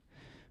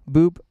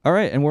Boop. All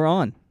right, and we're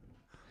on.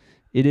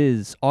 It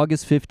is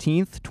August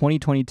 15th,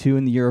 2022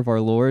 in the year of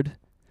our Lord.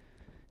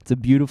 It's a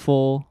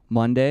beautiful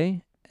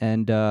Monday,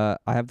 and I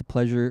have the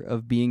pleasure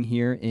of being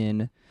here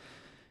in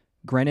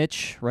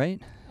Greenwich,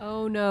 right?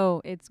 Oh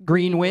no, it's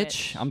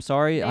Greenwich. I'm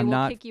sorry, They I'm will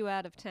not. kick you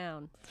out of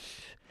town.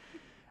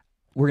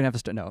 We're going to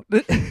have to no.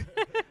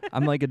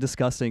 I'm like a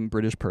disgusting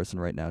British person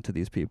right now to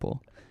these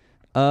people.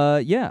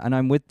 Yeah, and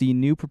I'm with the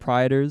new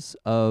proprietors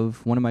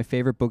of one of my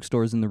favorite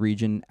bookstores in the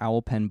region,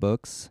 Owl Pen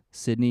Books,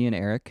 Sydney and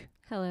Eric.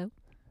 Hello.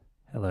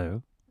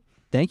 Hello.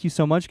 Thank you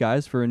so much,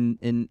 guys, for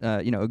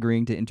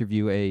agreeing to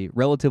interview a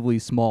relatively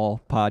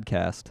small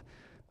podcast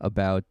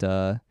about,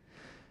 I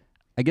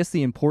guess,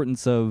 the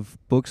importance of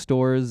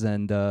bookstores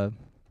and, I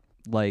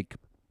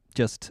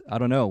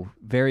don't know,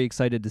 very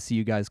excited to see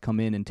you guys come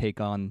in and take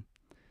on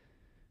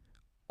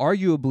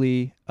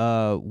arguably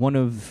one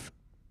of,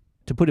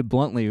 to put it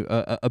bluntly,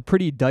 a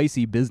pretty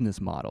dicey business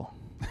model.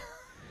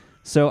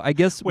 So I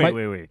guess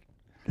Wait.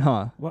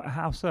 Huh? What?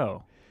 How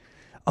so?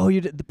 Oh,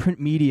 the print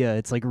media,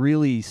 it's like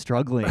really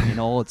struggling in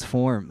all its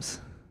forms.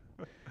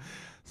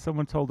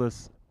 Someone told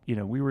us,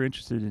 we were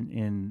interested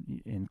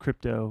in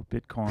crypto,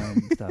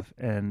 Bitcoin stuff,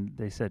 and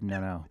they said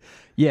no.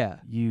 Yeah.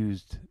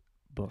 Used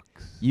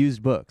books.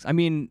 Used books. I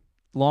mean,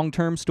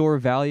 long-term store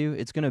of value,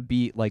 it's going to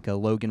beat like a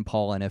Logan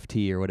Paul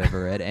NFT or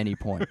whatever at any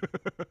point.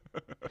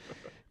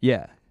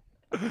 Yeah.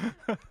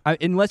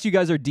 Unless you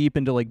guys are deep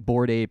into like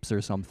Bored Apes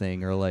or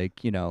something, or like,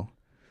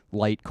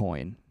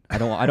 Litecoin. I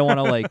don't want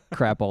to like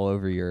crap all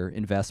over your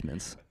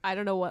investments. I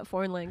don't know what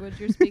foreign language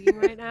you're speaking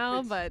right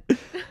now, but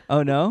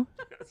Oh no?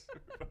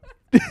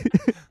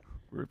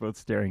 We're both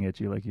staring at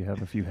you like you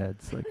have a few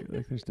heads. Like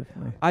there's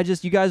definitely.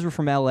 You guys were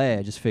from LA.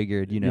 I just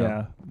figured,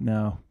 Yeah.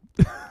 No.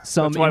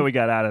 Some That's why we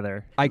got out of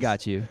there. I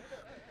got you.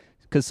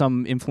 Because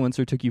some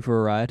influencer took you for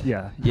a ride?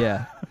 Yeah.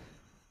 Yeah.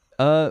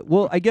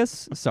 Well, I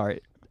guess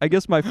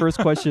my first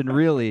question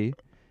really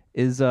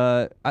is,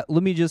 let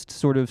me just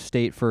sort of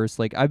state first,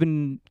 like, I've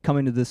been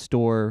coming to this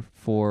store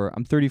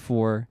I'm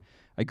 34.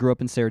 I grew up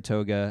in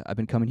Saratoga. I've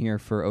been coming here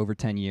for over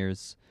 10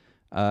 years.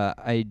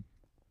 I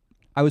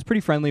was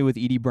pretty friendly with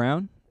Edie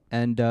Brown,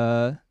 and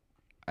I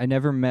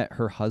never met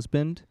her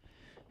husband,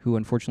 who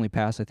unfortunately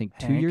passed, I think,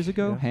 2 years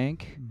ago, yeah.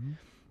 Hank.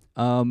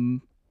 Mm-hmm.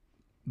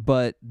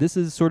 But this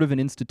is sort of an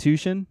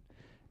institution,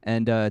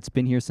 and it's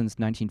been here since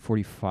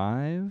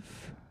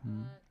 1945.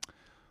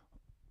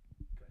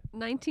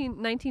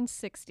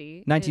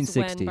 1960 1960.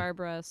 is when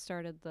Barbara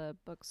started the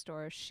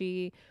bookstore.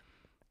 She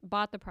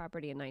bought the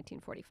property in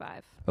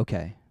 1945,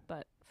 Okay,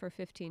 but for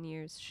 15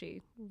 years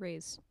she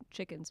raised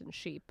chickens and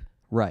sheep.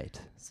 right.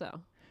 So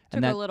took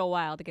And her that- a little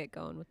while to get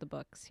going with the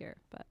books here,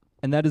 but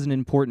And that is an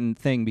important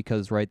thing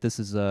because, right, this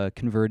is a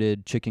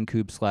converted chicken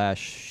coop /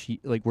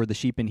 like, were the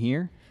sheep in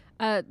here?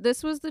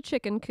 this was the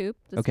chicken coop,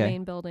 this Okay.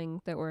 main building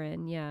that we're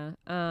in. Yeah.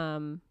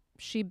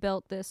 She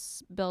built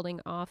this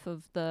building off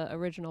of the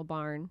original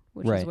barn,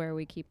 which Right. is where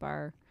we keep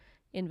our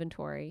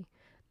inventory.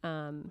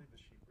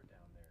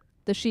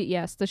 The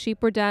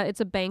sheep were down.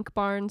 It's a bank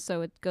barn,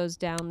 so it goes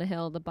down the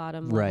hill. The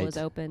bottom level is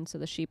Right. open, so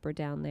the sheep were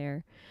down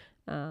there.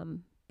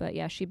 But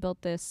yeah, she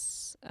built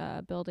this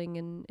building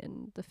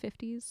in the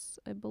 50s,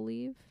 I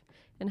believe,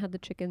 and had the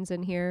chickens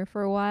in here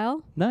for a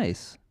while,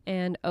 Nice.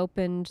 and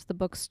opened the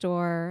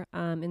bookstore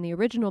in the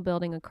original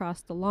building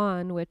across the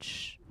lawn,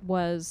 which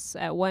was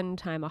at one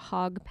time a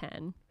hog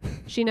pen.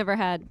 She never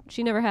had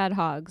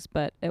hogs,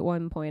 but at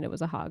one point it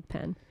was a hog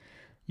pen.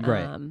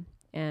 Right.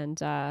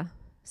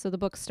 So the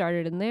book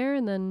started in there,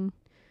 and then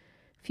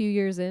a few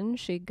years in,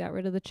 she got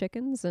rid of the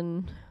chickens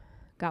and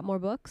got more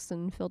books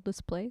and filled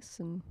this place.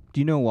 And Do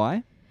you know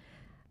why?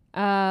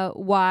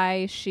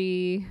 why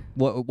she?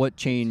 What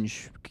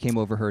change came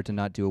over her to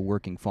not do a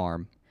working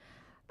farm?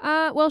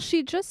 Well,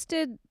 she just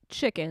did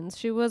chickens.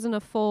 She wasn't a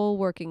full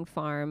working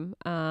farm.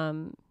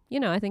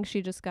 I think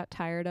she just got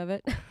tired of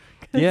it.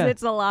 'Cause Yeah.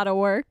 it's a lot of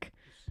work.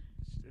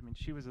 I mean,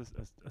 she was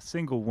a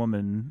single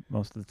woman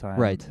most of the time.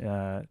 Right.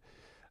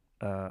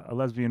 A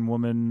lesbian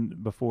woman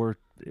before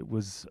it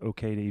was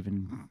okay to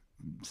even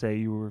say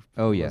you were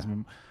Oh, a yeah.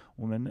 lesbian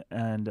woman.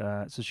 And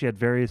so she had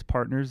various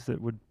partners that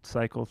would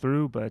cycle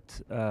through,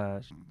 but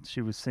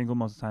she was single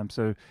most of the time.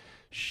 So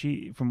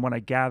she, from what I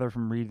gather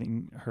from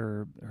reading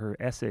her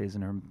essays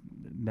and her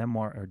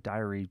memoir or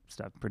diary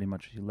stuff, pretty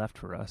much she left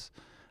for us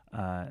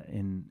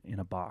in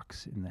a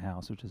box in the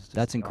house, which is just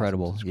That's awesome.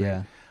 incredible. It's great.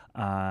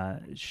 Yeah.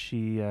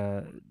 She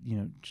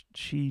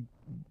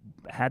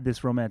had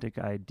this romantic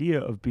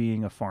idea of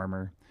being a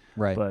farmer,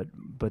 Right.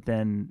 but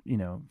then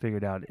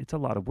figured out it's a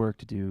lot of work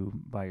to do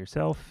by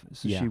yourself.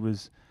 So Yeah. she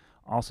was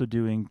also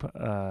doing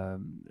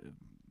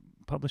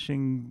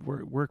publishing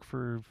work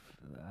for.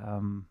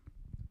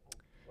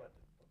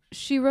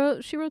 She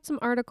wrote some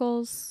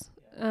articles,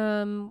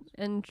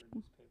 and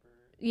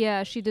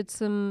yeah, she did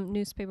some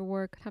newspaper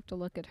work. I'd have to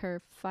look at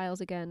her files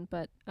again,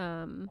 but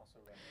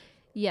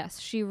yes,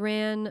 she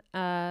ran.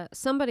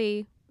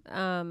 Somebody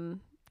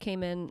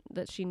came in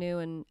that she knew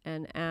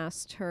and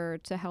asked her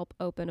to help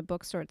open a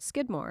bookstore at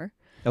Skidmore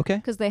Okay.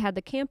 because they had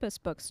the campus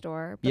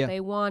bookstore, but Yeah. they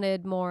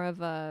wanted more of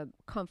a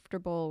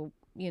comfortable,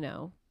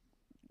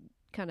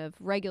 kind of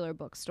regular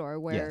bookstore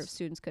where Yes.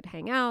 students could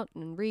hang out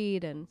and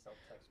read and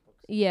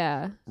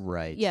yeah.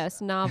 Right.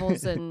 Yes,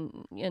 novels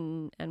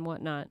and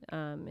whatnot,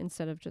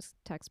 instead of just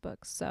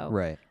textbooks. So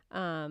Right.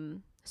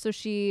 so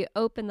she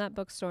opened that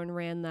bookstore and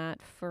ran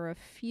that for a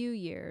few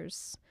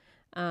years.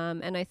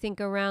 And I think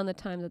around the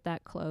time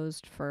that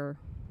closed for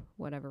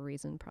whatever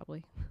reason,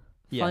 probably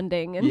Yeah.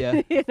 funding and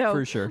Yeah, you know,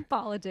 for sure.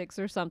 politics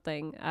or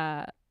something,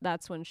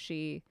 that's when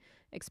she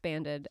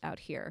expanded out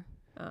here,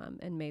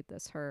 and made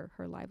this her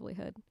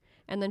livelihood.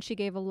 And then she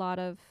gave a lot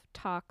of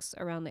talks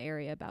around the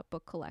area about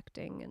book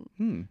collecting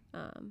and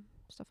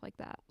stuff like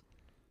that.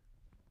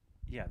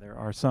 Yeah, there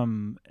are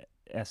some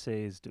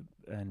essays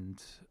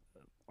and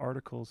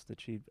articles that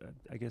she,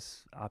 I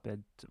guess,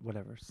 op-ed,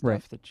 whatever stuff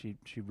Right. that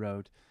she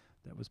wrote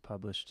that was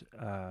published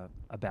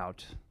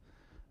about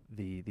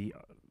the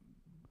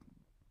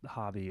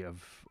hobby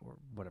of, or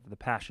whatever, the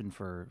passion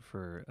for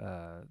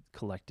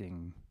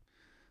collecting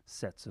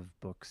sets of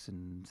books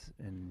and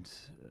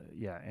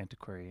yeah,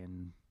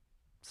 antiquarian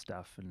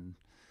stuff, and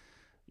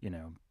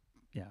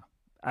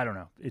I don't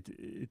know.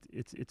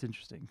 It's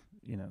interesting,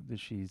 that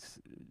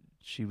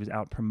she was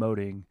out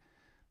promoting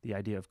the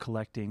idea of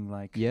collecting,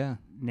 like, Yeah.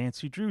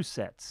 Nancy Drew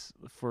sets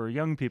for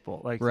young people,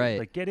 like Right.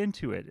 like get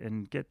into it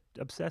and get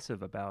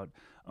obsessive about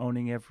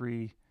owning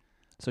every.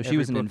 So she every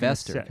was an book in a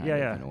investor, set. kind Yeah, of,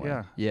 yeah, in a way.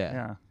 yeah, Yeah.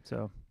 yeah.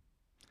 So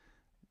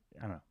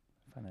I don't know.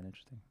 I find that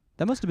interesting.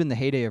 That must have been the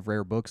heyday of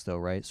rare books, though,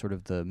 right? Sort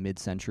of the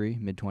mid-century,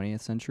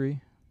 mid-20th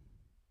century.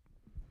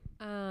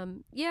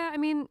 Yeah, I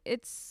mean,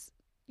 it's,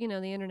 the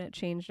internet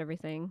changed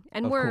everything,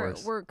 and Of we're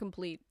course. we're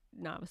complete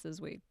novices.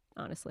 We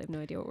honestly have no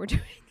idea what we're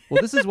doing.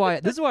 Well, this is why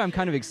I'm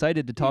kind of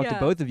excited to talk to Yeah.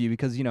 both of you,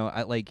 because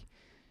I like,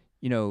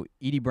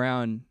 Edie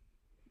Brown,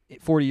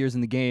 40 years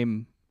in the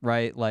game,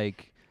 right?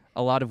 Like,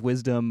 a lot of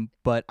wisdom,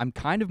 but I'm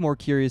kind of more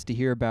curious to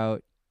hear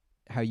about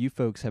how you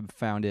folks have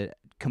found it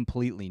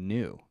completely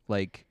new.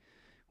 Like,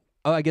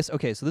 I guess,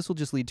 okay, so this will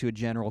just lead to a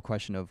general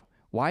question of,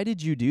 why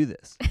did you do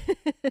this?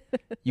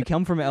 You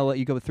come from LA,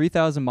 you go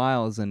 3,000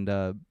 miles and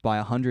buy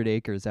 100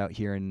 acres out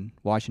here in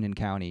Washington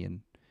County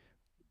and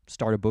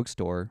start a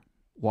bookstore.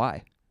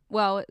 Why?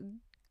 Well,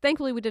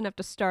 thankfully, we didn't have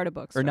to start a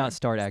bookstore. Or not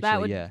start, So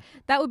actually, yeah.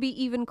 that would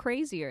be even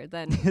crazier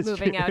than It's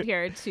moving true. out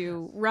here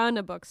to run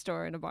a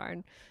bookstore in a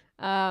barn.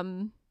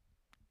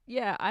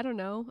 Yeah, I don't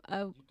know.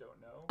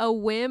 A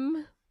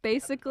whim,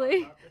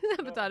 basically. I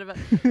haven't thought about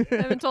it. I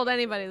haven't told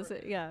anybody this.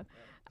 Yeah.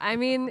 I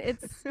mean,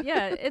 it's a. We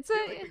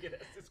get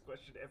asked this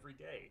question every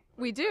day.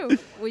 We do.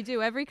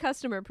 Every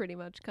customer pretty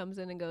much comes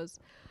in and goes,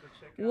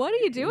 "What are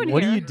you doing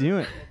What here?" are you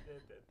doing?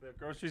 The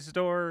grocery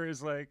store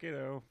is like,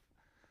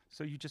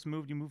 so you just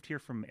moved. You moved here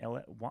from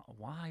LA.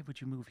 Why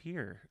would you move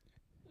here?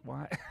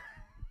 Why?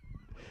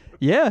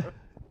 Yeah.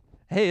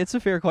 Hey, it's a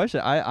fair question.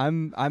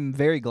 I'm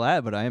very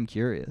glad, but I am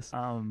curious.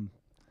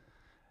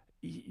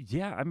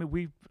 Yeah. I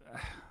mean,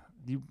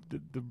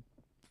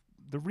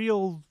 the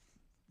real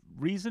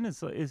reason is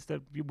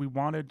that we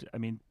wanted. I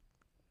mean,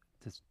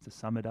 to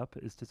sum it up,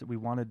 is that we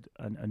wanted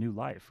a new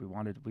life. We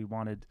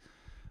wanted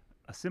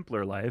a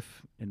simpler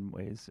life in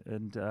ways,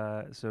 and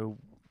so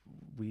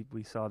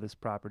we saw this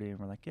property and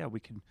we're like, yeah, we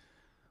can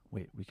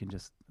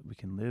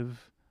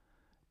live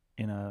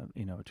in a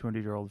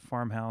 200-year-old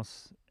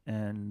farmhouse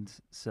and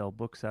sell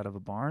books out of a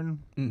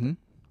barn. Mm-hmm.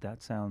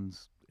 That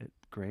sounds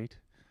great,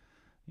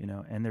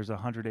 and there's a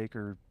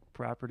 100-acre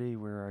property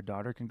where our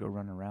daughter can go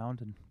run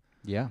around and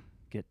Yeah.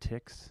 get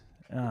ticks.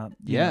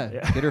 Yeah.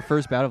 Get her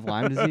first bout of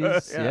Lyme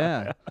disease.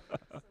 Yeah.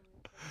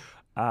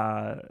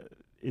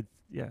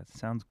 It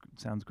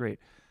sounds great.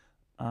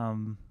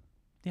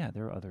 Yeah,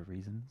 there are other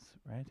reasons,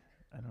 right?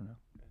 I don't know.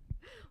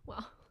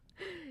 Well,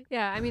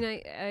 yeah. I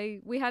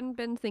mean, we hadn't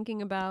been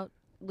thinking about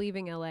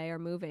leaving LA or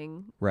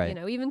moving. Right.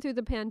 Even through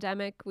the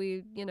pandemic,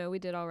 we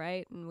did all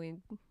right and we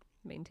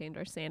maintained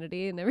our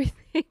sanity and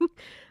everything.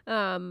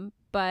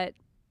 But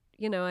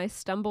I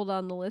stumbled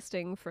on the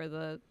listing for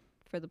the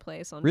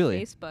place on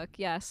Really? Facebook.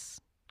 Yes,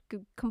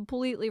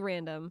 completely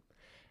random,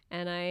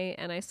 and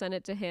I sent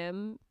it to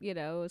him. It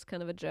was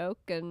kind of a joke,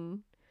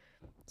 and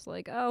it's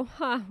like,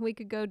 we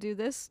could go do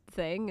this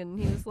thing, and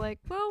he was like,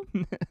 well,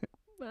 I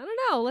don't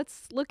know,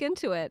 let's look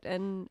into it,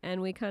 and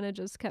we kind of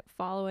just kept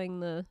following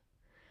the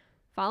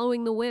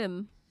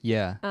whim.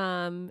 Yeah.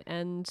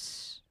 And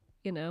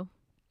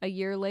a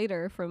year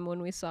later from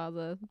when we saw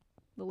the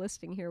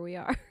listing, here we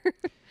are.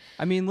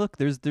 I mean, look,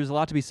 there's a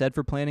lot to be said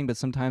for planning, but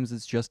sometimes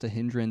it's just a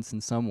hindrance in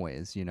some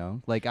ways,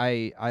 Like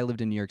I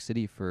lived in New York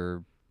City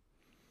for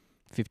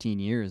 15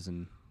 years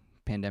and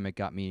pandemic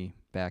got me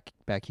back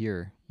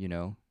here,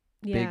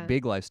 Yeah.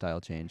 Big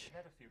lifestyle change. I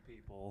had a few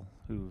people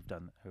who've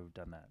done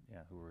that,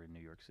 yeah, who were in New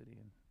York City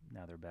and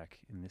now they're back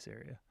in this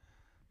area.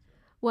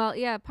 Well,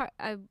 yeah,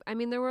 I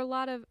mean, there were a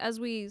lot of, as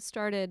we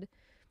started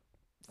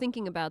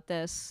thinking about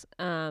this,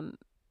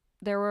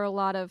 there were a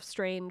lot of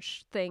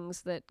strange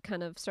things that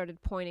kind of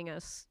started pointing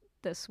us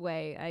this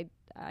way.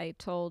 I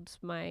told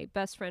my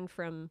best friend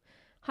from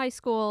high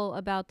school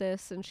about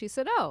this, and she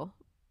said, "Oh,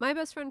 my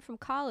best friend from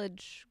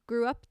college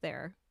grew up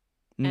there,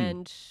 Mm.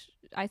 and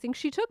I think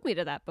she took me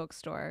to that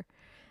bookstore."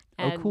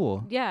 And,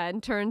 cool. Yeah,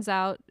 and turns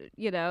out,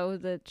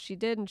 that she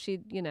did, and she,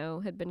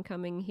 had been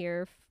coming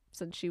here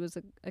since she was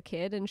a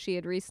kid, and she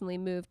had recently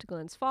moved to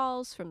Glens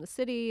Falls from the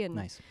city, and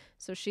Nice.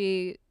 so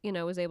she,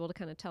 was able to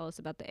kind of tell us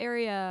about the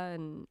area,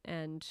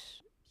 and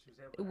She was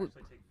able to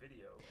actually take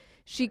video.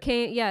 she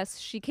came, yes,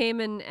 she came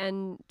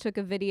and took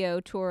a video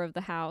tour of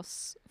the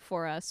house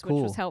for us, which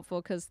was Cool.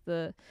 helpful because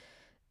the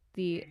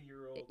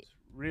 80-year-old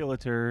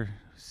realtor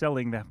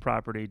selling that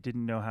property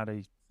didn't know how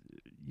to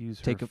use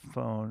her Take a-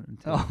 phone.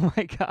 Until Oh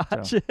my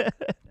gosh.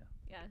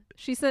 yeah,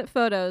 she sent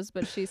photos,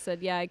 but she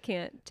said, yeah, I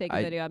can't take a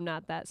I- video. I'm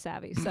not that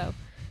savvy. So,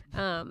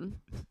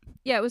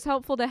 yeah, it was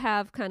helpful to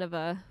have kind of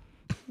a,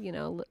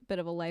 bit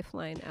of a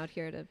lifeline out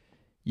here to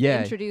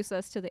Yeah. introduce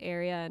us to the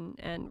area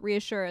and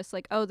reassure us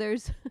like, oh,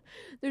 there's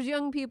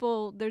young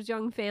people, there's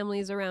young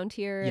families around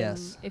here.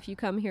 Yes. And if you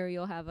come here,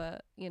 you'll have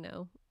a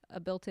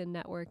built-in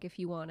network if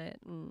you want it.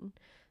 And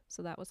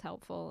so that was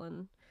helpful.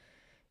 And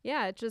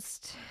yeah,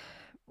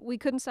 we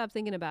couldn't stop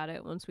thinking about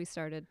it once we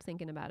started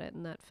thinking about it.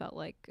 And that felt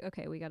like,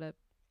 okay, we got to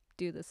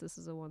do this. This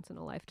is a once in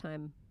a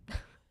lifetime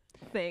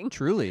thing.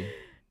 Truly.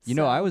 You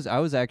know, I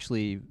was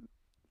actually,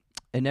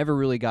 it never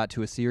really got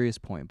to a serious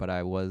point, but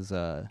I was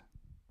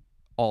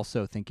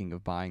also thinking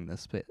of buying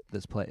this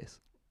place.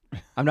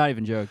 I'm not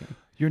even joking.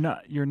 You're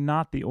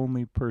not the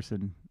only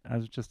person. I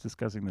was just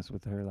discussing this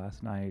with her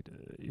last night.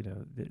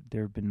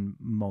 There have been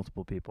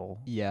multiple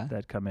people Yeah.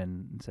 that come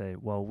in and say,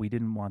 "Well, we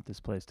didn't want this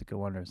place to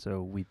go under,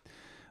 so we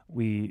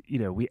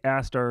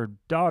asked our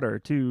daughter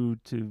to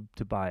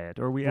buy it,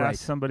 or we Right.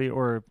 asked somebody,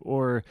 or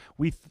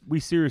we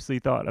seriously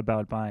thought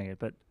about buying it,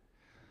 but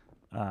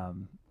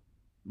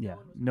yeah,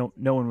 no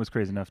one was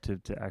crazy enough to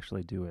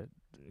actually do it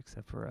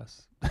except for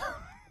us."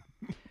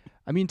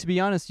 I mean, to be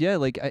honest, yeah,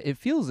 like it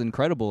feels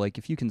incredible. Like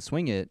if you can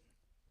swing it,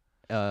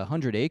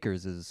 100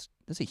 acres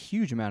that's a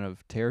huge amount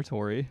of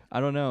territory. I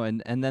don't know,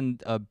 and then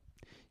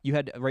you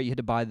had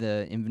to buy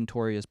the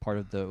inventory as part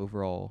of the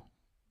overall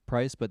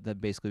price, but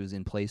that basically was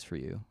in place for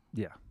you.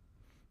 Yeah.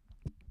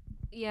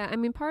 Yeah, I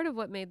mean, part of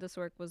what made this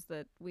work was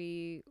that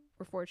we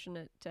were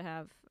fortunate to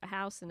have a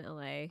house in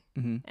LA,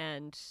 Mm-hmm.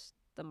 and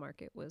the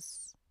market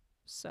was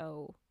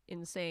so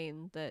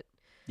insane that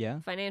Yeah.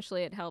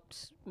 financially it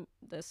helped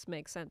this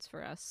make sense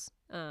for us.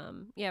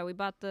 Yeah, we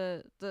bought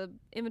the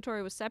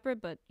inventory was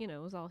separate, but it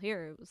was all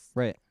here. It was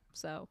Right.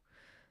 so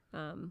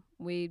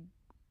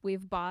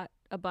we've bought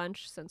a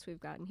bunch since we've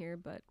gotten here,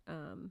 but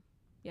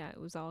yeah, it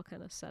was all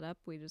kind of set up.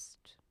 We just,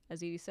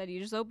 as Edie said, you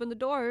just open the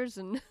doors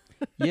and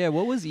Yeah.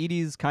 What was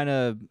Edie's kind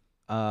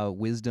of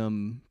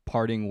wisdom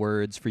parting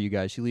words for you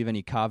guys? She leave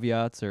any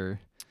caveats or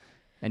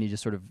any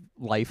just sort of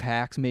life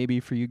hacks maybe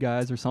for you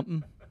guys or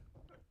something?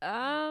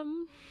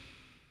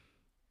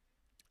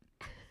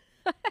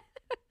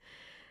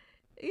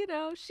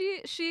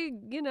 she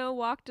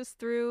walked us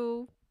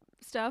through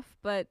stuff,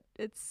 but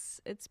it's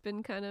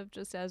been kind of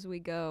just as we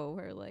go.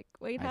 We're like,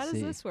 wait, I how does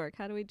see. this work?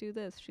 How do we do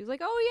this? She's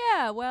like, oh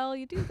yeah, well,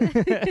 you do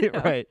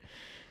that. Right.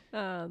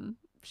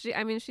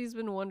 She's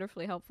been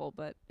wonderfully helpful,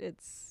 but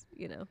it's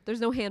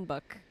there's no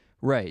handbook.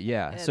 Right.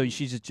 Yeah. So And-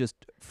 she's just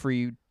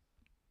free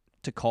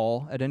to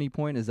call at any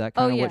point. Is that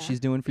kind of what she's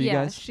doing for you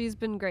yeah, guys? she's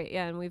been great.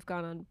 Yeah, and we've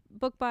gone on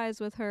book buys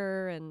with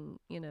her, and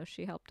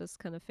she helped us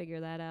kind of figure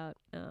that out.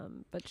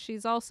 But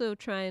she's also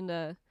trying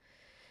to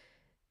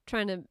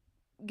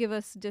give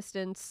us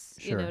distance,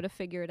 Sure. to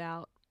figure it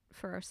out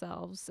for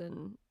ourselves.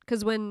 And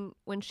because when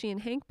she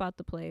and Hank bought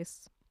the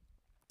place,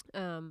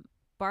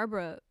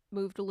 Barbara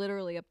moved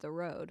literally up the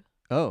road.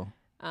 Oh,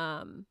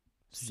 So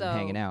she's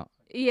hanging out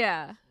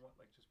Yeah,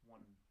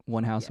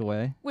 one house Yeah.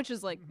 away. which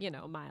is like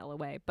a mile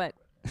away, but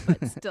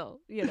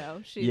still,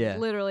 she's Yeah.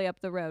 literally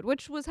up the road,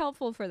 which was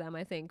helpful for them,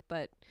 I think.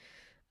 But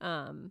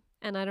and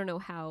I don't know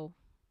how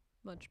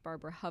much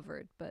Barbara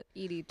hovered, but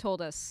Edie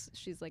told us,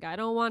 she's like, I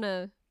don't want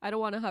to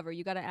hover.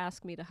 You got to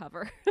ask me to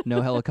hover.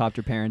 No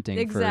helicopter parenting.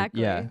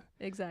 Exactly. For, yeah.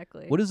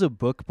 Exactly. What does a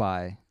book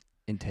buy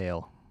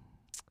entail?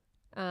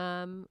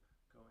 Um.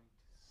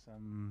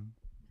 Some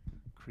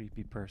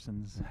creepy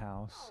person's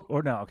house,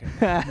 or no? Okay.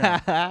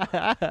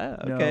 No,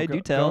 Okay,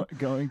 do tell.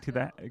 Going to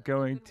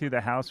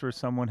the house where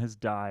someone has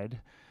died,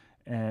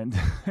 and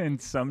and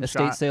some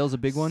Estate sale's a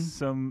big one.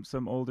 Some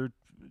older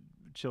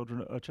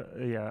children,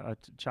 a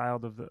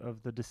child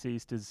of the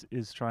deceased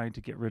is trying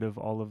to get rid of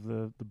all of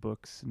the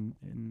books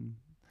in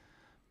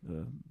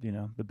the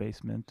the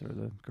basement or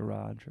the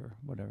garage or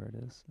whatever it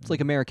is. It's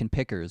like American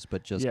Pickers,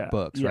 but just Yeah,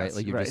 books, right? yes,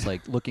 Like you're just right.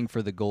 like looking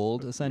for the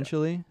gold,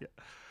 essentially.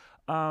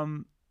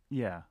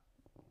 Yeah,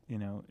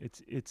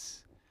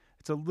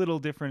 it's a little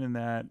different in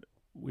that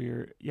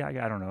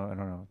I don't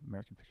know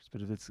American Pickers,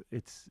 but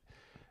it's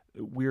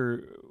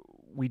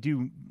we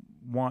do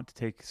want to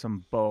take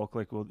some bulk,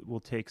 like we'll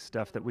take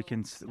stuff that we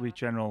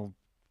general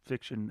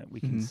fiction that we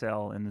can Mhm.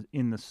 sell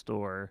in the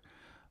store,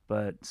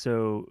 but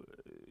so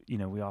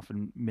we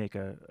often make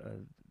a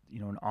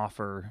an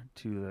offer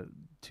to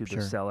the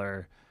Sure.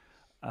 seller,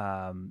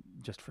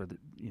 just for the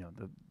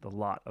the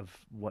lot of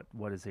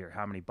what is here,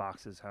 how many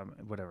boxes, how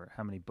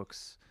many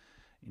books,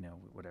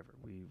 whatever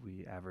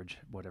we average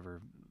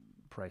whatever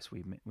price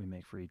we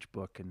make for each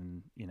book,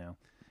 and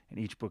and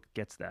each book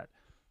gets that.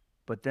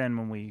 But then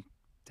when we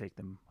take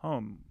them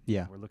home,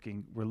 Yeah.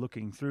 we're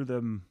looking through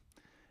them,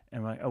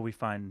 and we're like, oh, we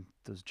find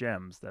those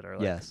gems that are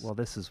like, Yes. well,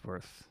 this is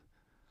worth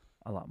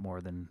a lot more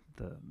than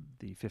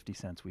the 50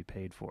 cents we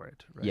paid for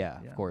it. Right? Yeah,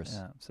 of course.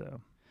 Yeah.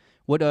 So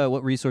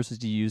What resources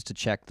do you use to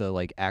check the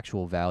like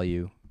actual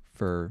value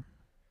for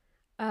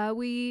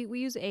We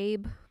use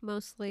Abe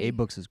mostly. Abe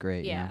Books is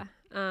great. Yeah.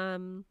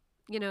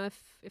 You know,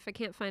 if I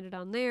can't find it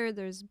on there,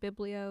 there's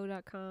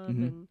biblio.com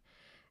Mhm. and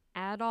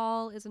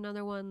Adall is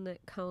another one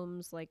that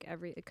combs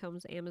it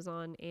combs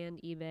Amazon and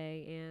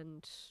eBay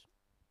and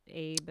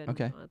Abe and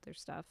Okay. other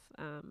stuff.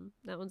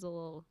 That one's a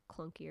little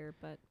clunkier,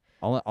 but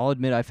I'll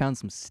admit I found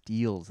some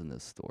steals in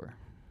this store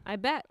I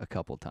bet a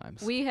couple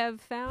times. we have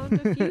found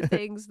a few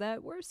things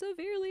that were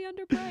severely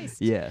underpriced.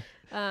 Yeah.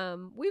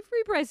 We've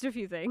repriced a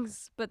few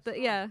things, but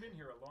yeah, been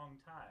here a long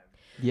time.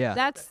 Yeah.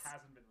 that's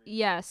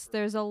yes,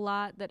 there's a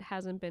lot that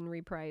hasn't been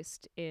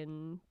repriced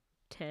in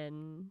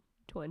 10,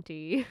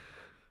 20,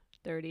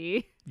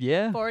 30,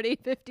 Yeah. 40,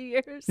 50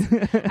 years.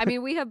 I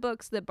mean, we have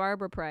books that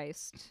Barbara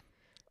priced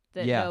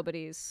that Yeah.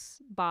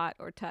 nobody's bought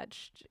or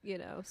touched, you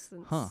know,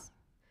 since Huh.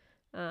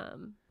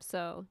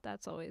 So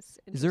that's always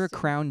interesting. Is there a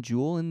crown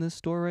jewel in this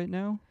store right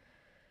now?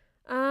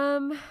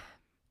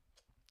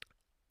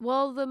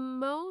 Well, the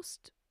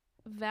most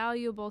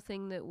valuable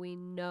thing that we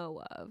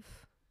know of.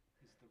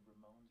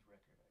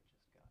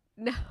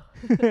 No.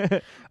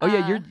 Oh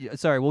yeah, you're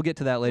sorry. We'll get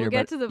to that later. We'll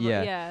get but to the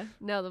yeah.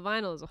 No, the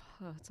vinyl is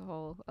it's a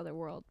whole other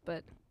world.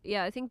 But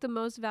yeah, I think the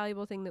most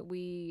valuable thing that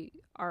we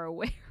are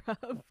aware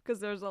of, because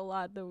there's a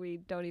lot that we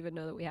don't even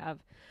know that we have,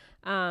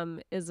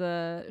 is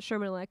a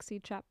Sherman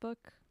Alexie chapbook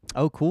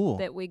Oh, cool.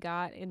 that we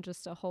got in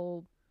just a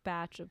whole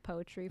batch of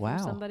poetry Wow.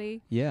 from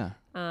somebody. Yeah.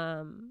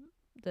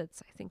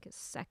 That's I think his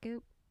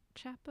second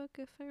chapbook,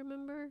 if I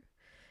remember,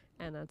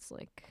 and that's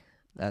like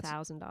That's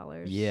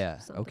 $1,000. yeah,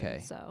 something. okay.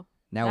 So.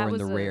 Now That we're in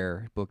the was a-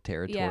 rare book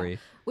territory.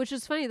 Which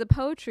is funny. The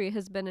poetry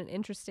has been an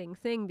interesting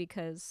thing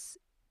because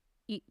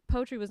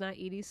poetry was not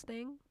Edie's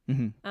thing.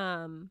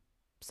 Mm-hmm.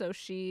 So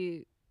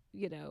she,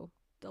 you know,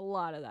 a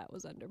lot of that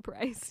was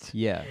underpriced.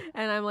 Yeah.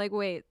 And I'm like,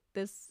 wait,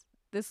 this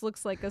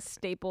looks like a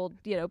stapled,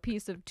 you know,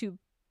 piece of 2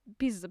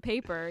 pieces of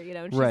paper, you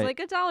know. And she's Right. like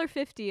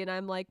 $1.50, and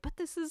I'm like, but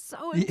this is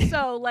so and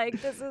so.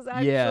 Like this is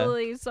Yeah.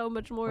 actually so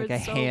much more. Like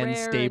it's a so hand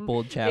rare and-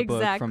 stapled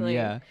chapbook from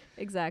Exactly.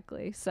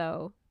 Exactly.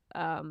 So,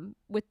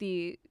 with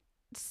the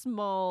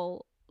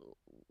small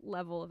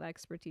level of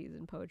expertise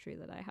in poetry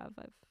that I have,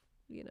 I've,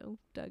 you know,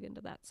 dug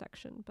into that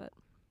section. But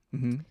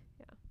Mm-hmm.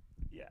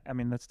 Yeah, I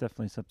mean that's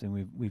definitely something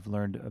we've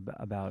learned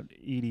about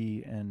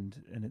Edie, and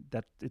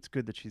it's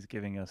good that she's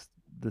giving us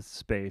the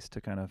space to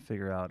kind of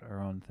figure out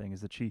our own thing.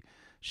 Is that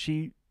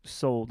she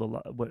sold a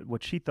lot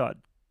what she thought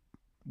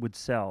would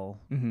sell.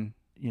 Mm-hmm.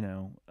 You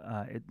know,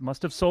 it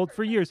must have sold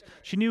for years.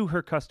 She knew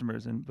her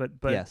customers, but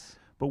Yes.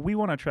 but we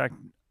want to attract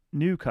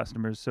new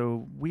customers,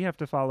 so we have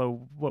to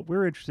follow what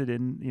we're interested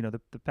in. You know,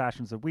 the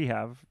passions that we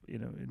have. You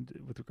know,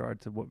 with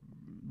regard to what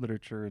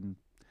literature and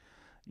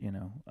you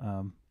know,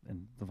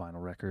 and the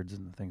vinyl records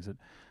and the things that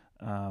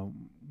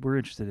we're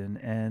interested in,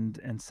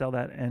 and sell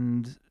that.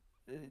 And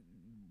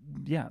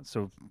yeah,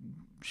 so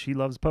she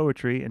loves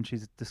poetry, and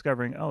she's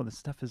discovering, oh, this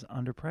stuff is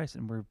underpriced,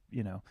 and we're,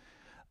 you know,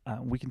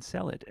 we can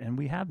sell it, and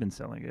we have been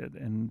selling it.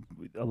 And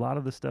a lot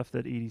of the stuff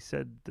that Edie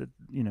said that,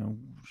 you know,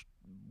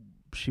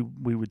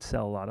 we would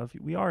sell a lot of,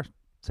 we are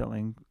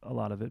selling a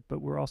lot of it, but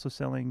we're also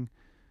selling,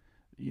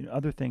 you know,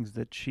 other things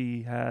that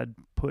she had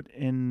put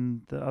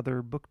in the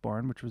other book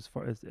barn, which was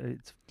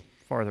it's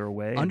farther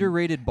away.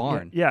 Underrated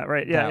barn. Yeah,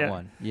 right. Yeah, that yeah.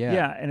 one. Yeah.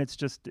 Yeah, and it's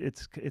just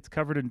it's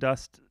covered in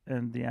dust,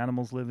 and the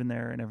animals live in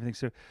there and everything.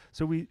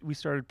 So we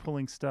started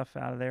pulling stuff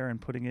out of there and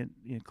putting it,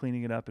 you know,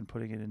 cleaning it up and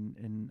putting it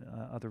in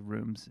other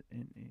rooms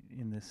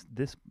in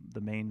this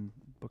the main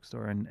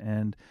bookstore,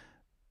 and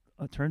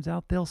it turns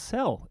out they'll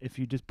sell if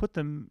you just put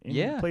them in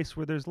Yeah. a place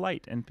where there's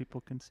light and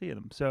people can see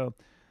them. So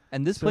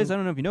And this So- place, I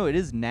don't know if you know, it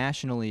is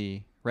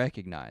nationally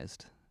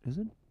recognized. is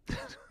it?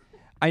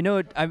 I know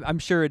it. I'm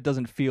sure it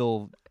doesn't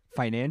feel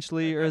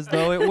financially or as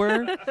though it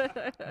were,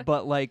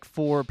 but like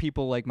for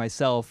people like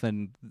myself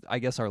and I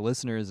guess our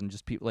listeners and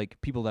just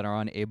people that are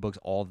on Abe Books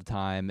all the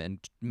time and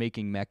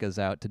making meccas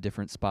out to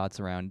different spots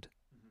around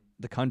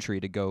the country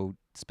to go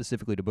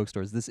specifically to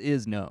bookstores, this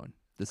is known.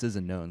 This is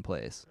a known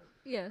place.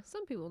 yeah,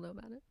 some people know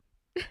about it.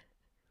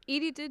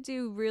 Edie did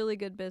do really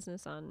good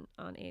business on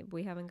Abe.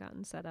 We haven't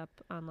gotten set up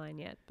online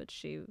yet, but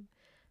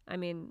I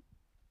mean,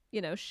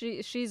 you know,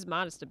 she's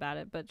modest about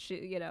it, but she,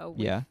 you know,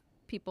 Yeah.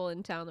 people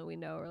in town that we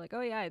know are like,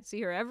 oh yeah, I'd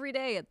see her every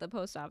day at the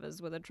post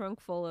office with a trunk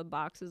full of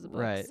boxes of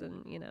books, Right.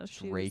 and you know, Just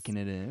she raking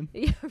it in.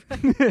 Yeah,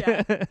 right.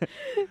 Yeah,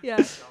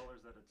 yeah.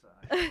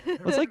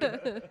 It's like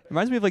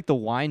reminds me of like the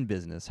wine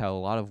business, how a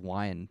lot of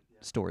wine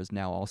stores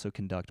now also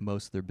conduct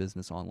most of their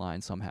business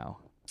online somehow.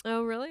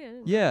 Oh really? I didn't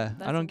know. Yeah, I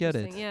That's don't get it.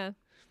 interesting, Yeah.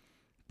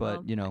 But,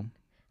 Well, you know,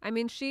 I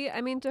mean,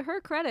 to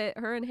her credit,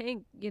 her and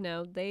Hank, you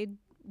know, they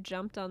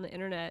jumped on the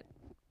internet,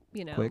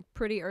 you know, Quick.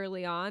 pretty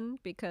early on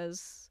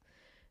because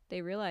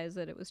they realized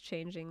that it was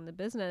changing the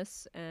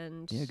business,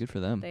 and yeah, good for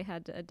them. they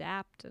had to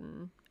adapt.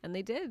 And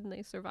they did, and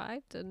they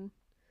survived. And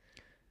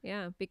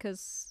yeah,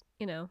 because,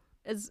 you know,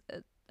 as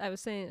I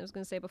was going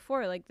to say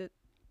before, like that,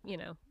 you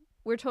know,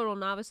 we're total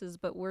novices,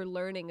 but we're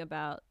learning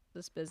about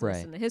this business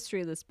Right. and the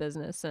history of this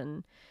business.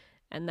 And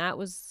that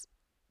was,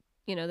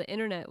 you know, the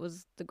internet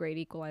was the great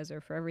equalizer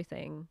for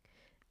everything.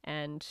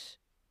 And,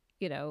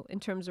 you know, in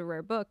terms of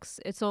rare books,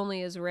 it's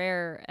only as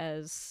rare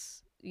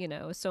as, you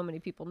know, so many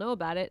people know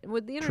about it.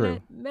 With the True.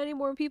 internet, many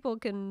more people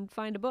can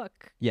find a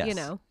book. Yes. You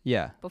know,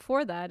 Yeah.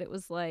 before that, it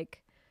was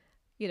like,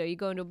 you know, you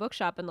go into a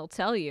bookshop and they'll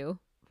tell you,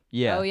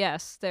 Yeah. oh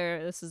yes,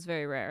 this is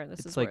very rare. This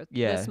It's is like, worth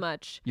yeah. this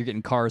much. You're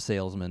getting car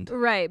salesmen.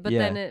 Right, but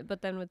Yeah.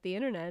 then with the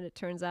internet, it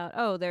turns out,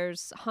 oh,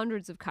 there's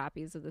hundreds of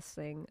copies of this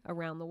thing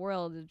around the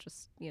world. It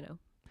just, you know,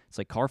 It's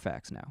like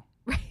Carfax now.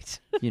 right.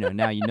 You know,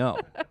 now you know.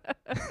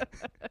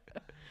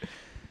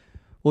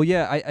 Well,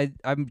 yeah,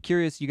 I'm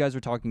curious. You guys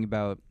were talking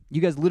about,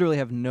 you guys literally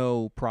have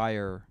no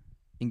prior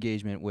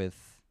engagement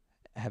with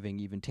having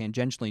even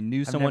tangentially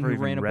knew I've someone never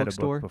who ran even a read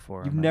bookstore.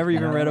 before. You've I'm never like,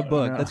 even no, read a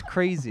book. no. That's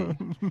crazy.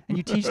 And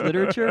you teach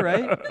literature,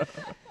 right?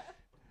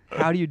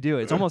 How do you do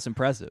it? It's almost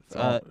impressive.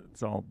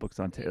 It's all books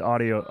on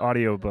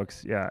audio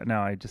books. Yeah, no,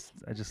 I just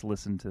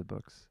listen to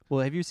books.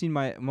 Well, have you seen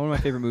one of my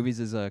favorite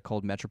movies is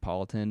called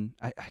Metropolitan.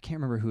 I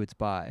can't remember who it's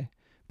by,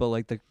 but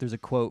like there's a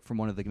quote from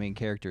one of the main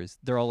characters.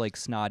 They're all like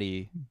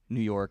snotty New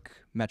York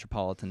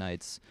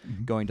Metropolitanites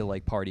going to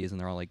like parties, and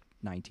they're all like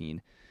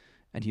 19,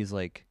 and he's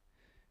like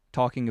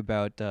talking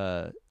about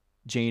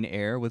Jane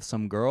Eyre with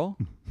some girl,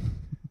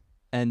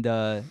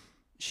 and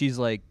she's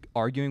like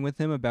arguing with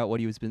him about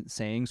what he was been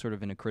saying, sort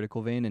of in a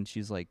critical vein, and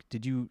she's like,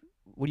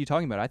 what are you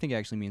talking about? I think it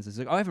actually means this.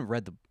 Like, oh, I haven't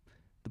read the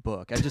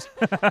book.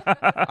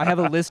 I have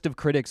a list of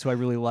critics who I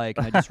really like,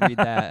 and I just read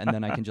that, and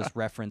then I can just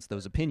reference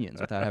those opinions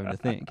without having to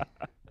think.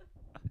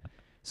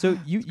 So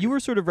you were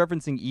sort of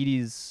referencing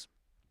Edie's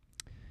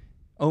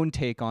own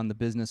take on the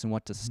business and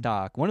what to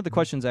stock. One of the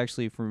questions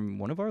actually from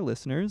one of our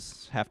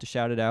listeners, have to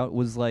shout it out,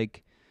 was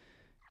like,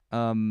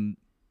 I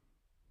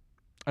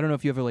don't know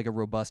if you have like a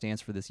robust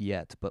answer for this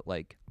yet, but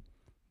like,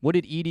 what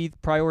did Edie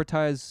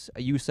prioritize?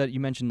 You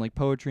mentioned like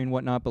poetry and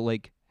whatnot, but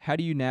like, how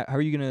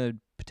are you gonna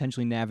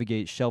potentially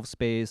navigate shelf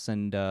space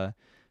and the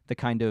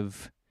kind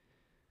of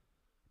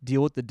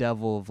deal with the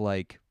devil of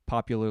like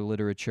popular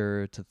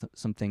literature to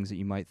some things that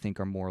you might think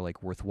are more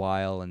like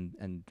worthwhile,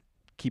 and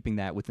keeping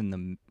that within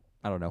the,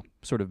 I don't know,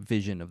 sort of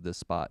vision of this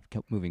spot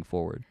moving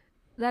forward?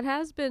 That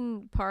has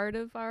been part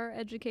of our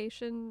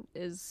education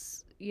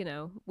is, you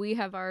know, we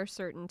have our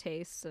certain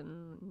tastes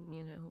and,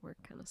 you know, we're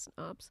kind of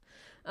snobs.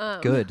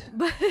 Good.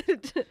 But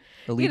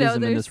Elitism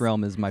in this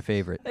realm is my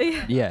favorite.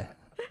 Yeah.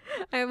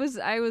 I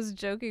was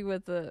joking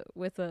with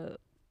a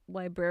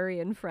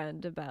librarian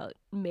friend about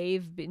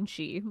Maeve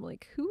Binchy. I'm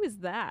like, who is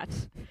that?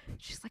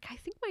 She's like, I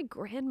think my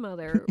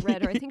grandmother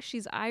read her. I think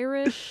she's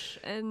Irish,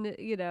 and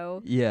you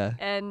know, Yeah.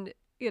 and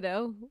you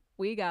know,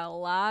 we got a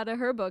lot of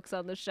her books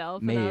on the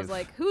shelf, and I was Maeve.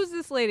 like, who's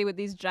this lady with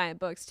these giant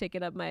books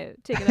taking up my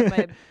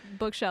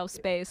bookshelf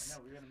space?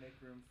 No, we're gonna make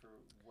room for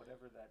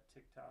whatever that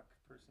TikTok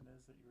person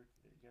is that you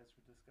guys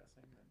were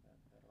discussing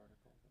that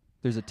article.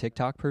 There's a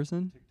TikTok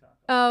person? TikTok.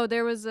 Oh,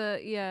 there was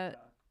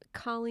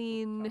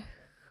Colleen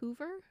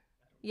Hoover.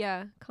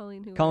 Yeah,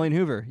 Colleen Hoover. Colleen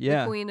Hoover.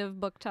 Yeah. The queen of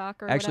book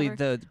talk, or Actually,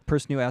 whatever. the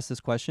person who asked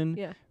this question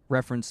Yeah.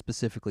 referenced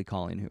specifically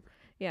Colleen Hoover.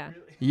 Yeah.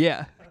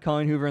 Yeah.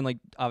 Colleen Hoover, and like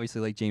obviously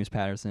like James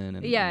Patterson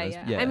and Yeah, and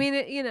yeah. those- I mean,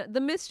 you know, the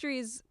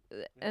mysteries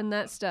and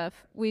that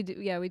stuff. We do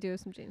have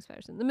some James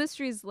Patterson. The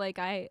mysteries, like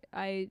I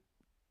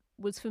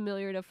was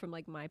familiar enough from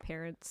like my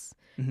parents,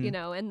 Mhm. you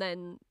know, and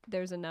then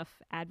there's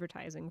enough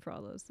advertising for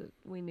all those that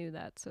we knew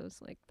that, so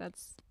it's like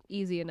that's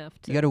easy enough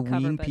to You got to cover,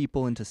 wean but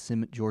people into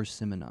George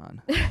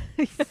Simenon.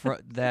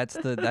 That's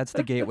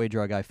the gateway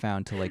drug I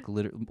found to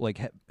like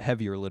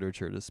heavier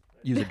literature, to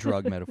use a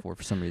drug metaphor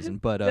for some reason.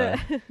 But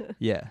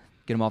yeah,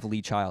 get them off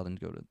Lee Child and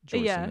go to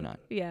George Simenon.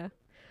 Yeah.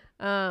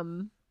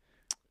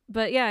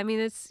 But yeah, I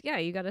mean,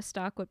 you got to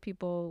stock what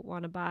people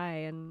want to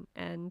buy,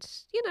 and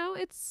you know,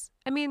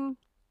 I mean,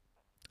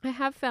 I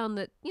have found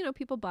that, you know,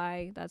 people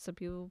buy that. Some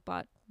people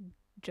bought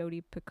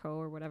Jodi Picoult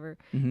or whatever,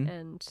 Mhm.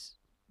 and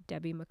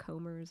Debbie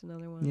Macomber is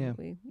another one. Yeah.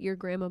 Your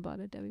grandma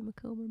bought a Debbie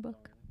Macomber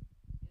book.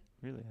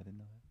 Really, I didn't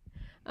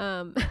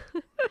know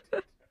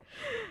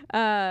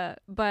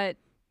But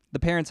The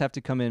parents have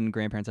to come in,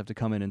 grandparents have to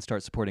come in and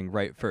start supporting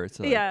right first.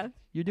 So like, yeah,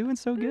 you're doing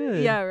so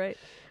good. yeah, right.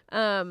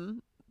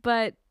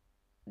 But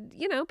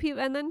you know,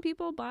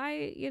 people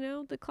buy, you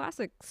know, the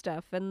classic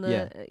stuff and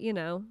the, you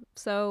know,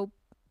 so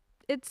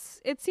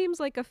it seems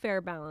like a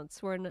fair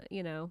balance.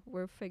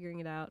 We're figuring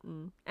it out,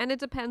 and it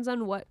depends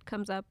on what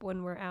comes up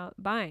when we're out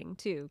buying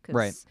too. 'Cause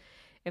Right.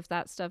 if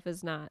that stuff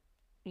is not,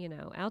 you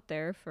know, out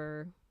there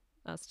for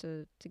us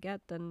to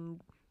get,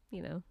 then,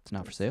 you know, It's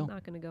not for sale.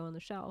 Not going to go on the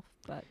shelf.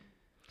 But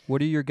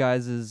What are your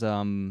guys's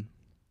I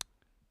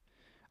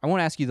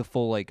won't ask you the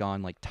full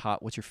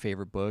top what's your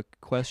favorite book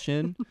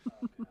question.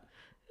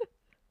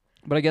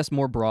 But I guess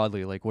more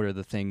broadly, like, what are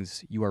the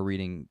things you are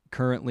reading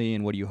currently,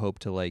 and what do you hope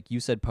to, you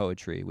said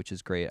poetry, which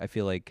is great. I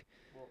feel like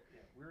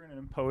We're in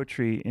a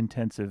poetry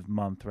intensive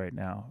month right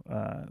now.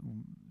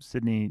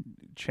 Sydney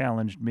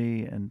challenged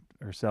me and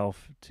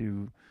herself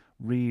to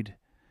read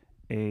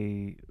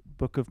a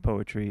book of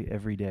poetry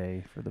every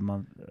day for the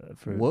month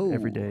for Whoa.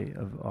 every day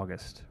of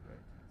August.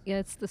 Yeah,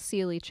 it's the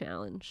Seeley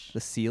Challenge. The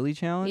Seeley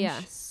Challenge?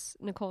 Yes,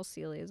 Nicole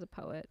Seeley is a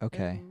poet.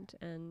 Okay.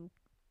 And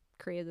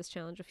created this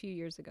challenge a few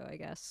years ago, I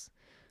guess,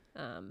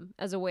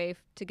 as a way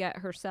to get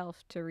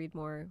herself to read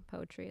more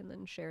poetry, and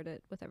then shared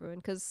it with everyone.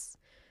 Because,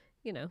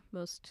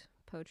 most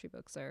poetry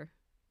books are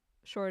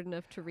short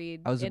enough to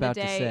read I was in about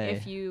a to day say.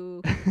 if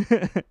you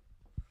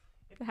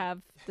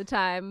have the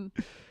time.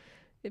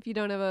 If you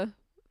don't have a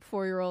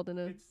 4-year-old and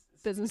a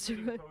business to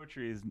run.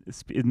 Poetry is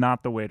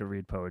not the way to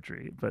read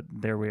poetry, but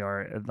there we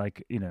are.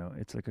 Like,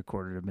 it's like a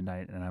quarter to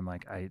midnight, and I'm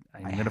like, I'm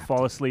gonna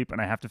fall asleep,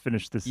 and I have to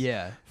finish this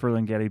Yeah.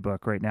 Ferlinghetti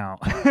book right now.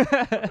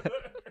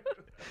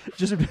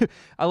 Just,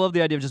 I love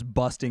the idea of just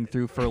busting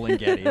through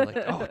Ferlinghetti. Like,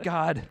 oh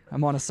God,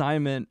 I'm on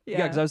assignment.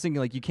 Yeah, because I was thinking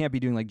like you can't be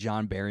doing like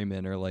John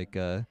Berryman or like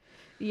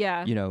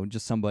Yeah.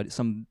 just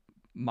some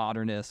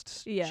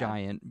modernist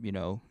giant.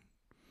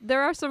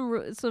 There are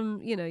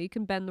some you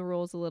can bend the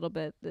rules a little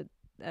bit, that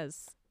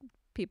as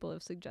people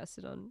have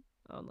suggested on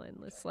online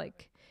lists.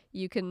 Like,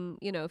 you can,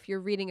 if you're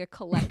reading a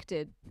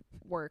collected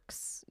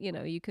works,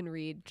 you can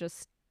read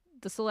just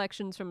the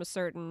selections from a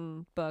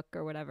certain book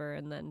or whatever,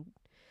 and then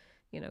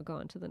go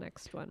on to the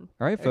next one.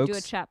 All right, or folks. do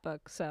a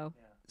chapbook. So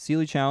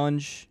Seeley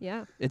Challenge.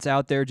 yeah, It's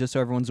out there just so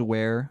everyone's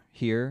aware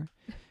here.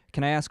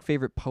 Can I ask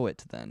favorite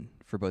poet then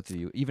for both of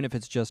you, even if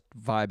it's just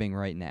vibing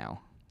right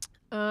now?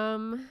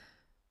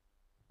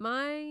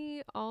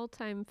 my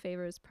all-time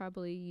favorite is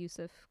probably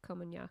Yusuf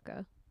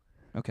Komunyakaa.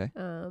 Okay.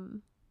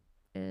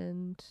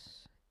 And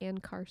Anne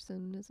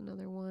Carson is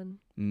another one.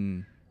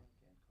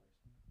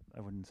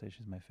 I wouldn't say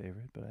she's my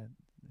favorite, but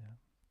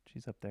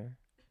she's up there.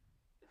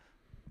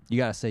 You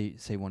gotta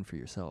say one for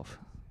yourself.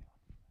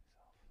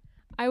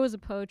 I was a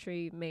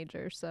poetry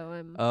major, so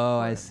I'm. Oh,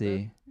 more I of the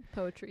see.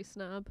 Poetry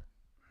snob.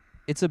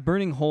 It's a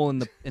burning hole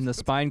in the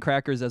Spine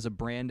Crackers as a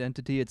brand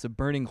entity. It's a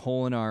burning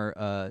hole in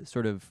our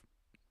sort of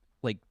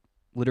like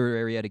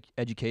literary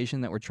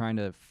education that we're trying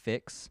to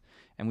fix,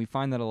 and we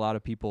find that a lot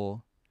of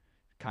people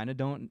kind of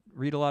don't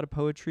read a lot of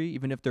poetry,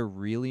 even if they're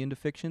really into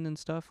fiction and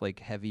stuff, like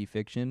heavy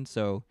fiction.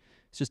 So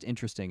it's just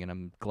interesting, and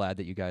I'm glad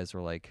that you guys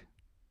are like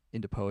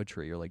into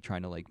poetry or like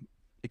trying to like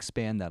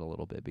expand that a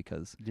little bit,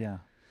 because Yeah.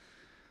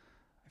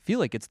 I feel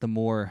like it's the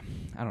more,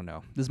 I don't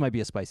know, this might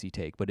be a spicy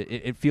take, but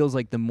it feels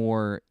like the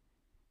more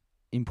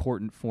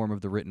important form of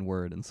the written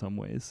word in some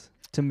ways.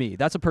 To me,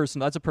 that's a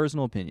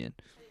personal opinion.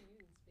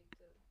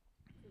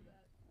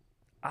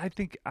 I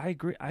think I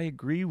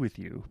agree with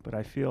you, but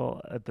I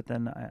feel, but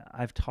then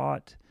I've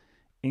taught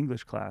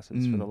English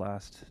classes for the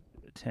last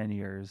 10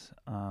 years.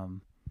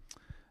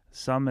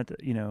 Some at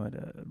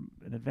an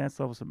advanced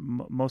level,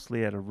 some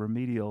mostly at a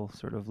remedial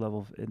sort of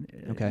level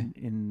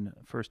in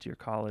first year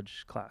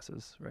college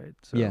classes, right?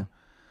 So, Yeah.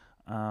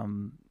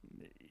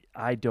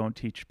 I don't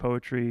teach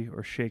poetry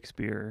or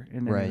Shakespeare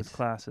in any of those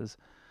classes.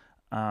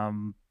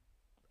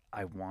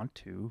 I want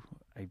to.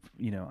 I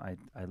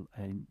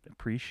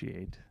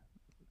appreciate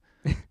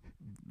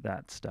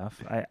that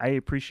stuff. I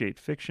appreciate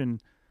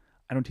fiction.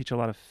 I don't teach a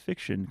lot of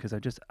fiction because I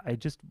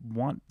just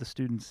want the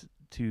students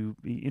to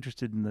be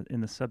interested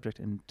in the subject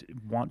and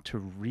want to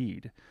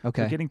read.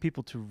 Okay. So getting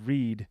people to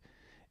read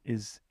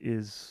is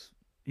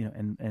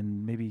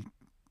and maybe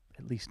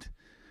at least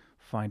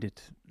find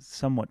it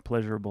somewhat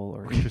pleasurable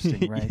or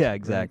interesting, right? Yeah,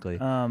 exactly.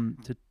 Right?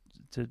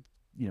 To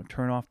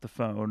turn off the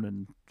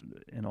phone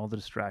and all the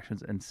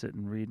distractions and sit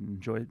and read and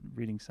enjoy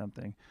reading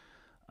something.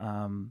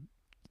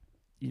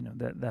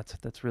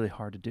 That's really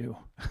hard to do.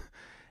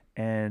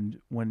 And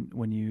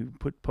when you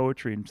put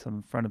poetry in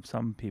front of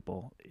some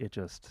people, it's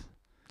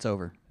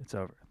over.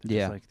 They're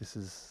just like, this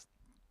is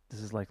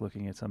like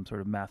looking at some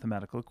sort of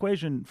mathematical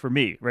equation for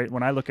me, right?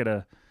 When I look at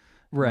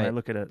when I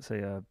look at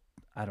say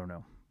I don't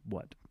know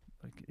what,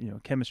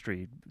 like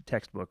chemistry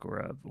textbook or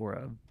a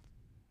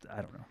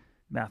I don't know,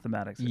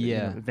 mathematics,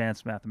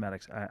 advanced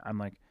mathematics, I'm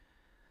like,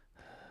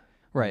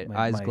 right,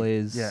 eyes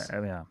glazed.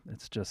 Yeah,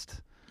 it's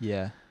just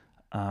I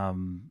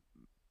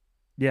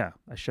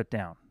shut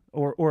down.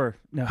 Or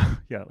no,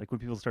 yeah, like when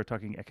people start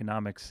talking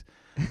economics,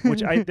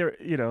 which I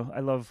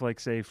love,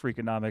 like, say,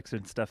 Freakonomics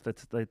and stuff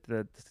that's like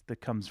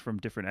that comes from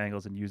different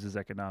angles and uses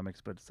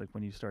economics, but it's like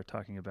when you start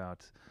talking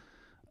about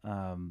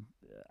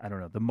I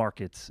don't know, the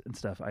markets and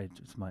stuff,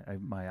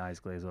 my eyes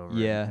glaze over.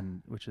 Yeah.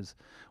 And which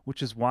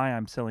is why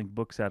I'm selling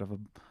books out of a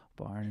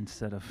barn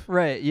instead of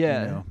right,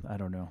 yeah. I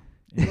don't know,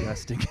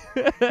 investing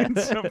in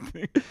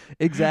something.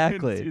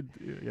 Exactly.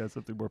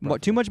 Something more profitable.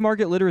 Too much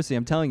market literacy,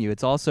 I'm telling you.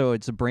 It's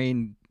a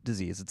brain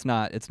disease. It's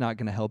not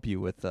going to help you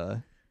with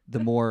the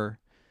more,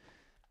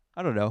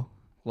 I don't know,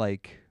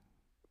 like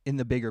in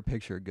the bigger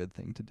picture, good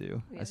thing to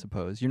do, I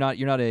suppose. You're not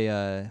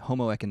a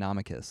homo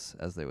economicus,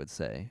 as they would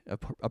say,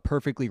 a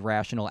perfectly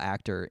rational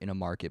actor in a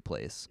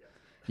marketplace.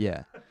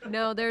 Yeah.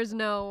 No, there's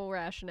no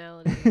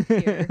rationality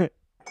here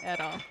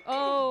at all.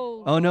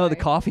 Oh no, the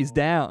coffee's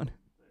down.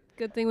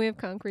 Good thing we have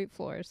concrete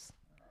floors.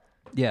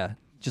 Yeah,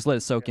 just let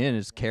it soak in.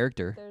 It's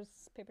character. There's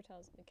paper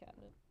towels in the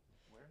cabinet.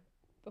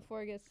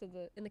 before it gets to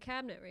in the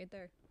cabinet right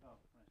there.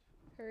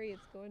 Hurry,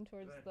 it's going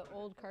towards the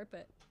old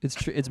carpet.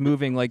 It's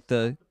moving like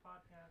the.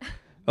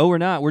 Oh, we're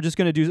not. We're just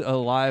gonna do a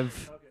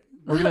live.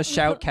 We're gonna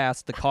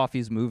shoutcast the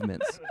coffee's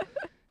movements.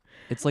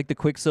 It's like the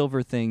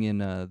Quicksilver thing in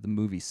the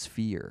movie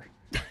Sphere.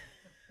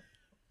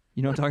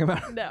 You know what I'm talking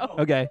about? No.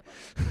 Okay.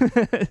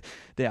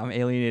 Damn, I'm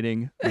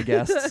alienating my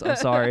guests. I'm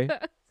sorry.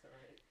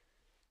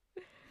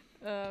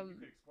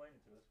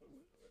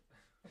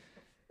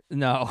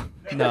 No,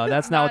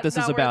 that's not what this is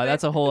not about. worth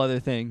That's it. a whole other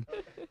thing.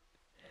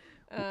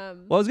 Well,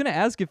 I was gonna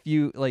ask if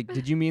you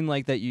did you mean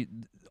like that you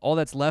all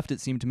that's left? It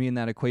seemed to me in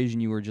that equation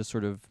you were just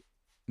sort of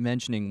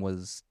mentioning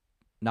was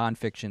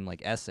nonfiction,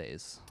 like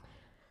essays.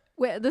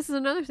 Wait, this is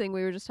another thing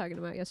we were just talking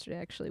about yesterday.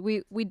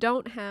 Actually, we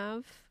don't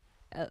have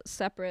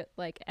separate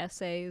like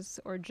essays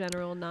or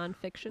general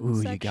nonfiction. Ooh,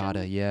 section. you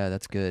gotta, yeah,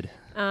 that's good.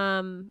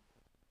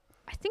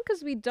 I think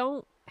because we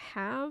don't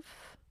have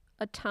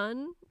a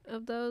ton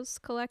of those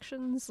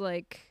collections,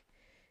 like.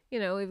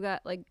 We've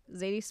got like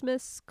Zadie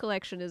Smith's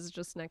collection is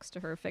just next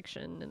to her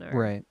fiction in our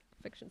Right.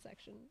 fiction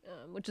section,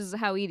 which is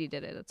how Edie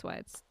did it. That's why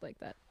it's like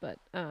that. But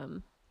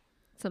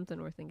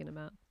something we're thinking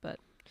about. But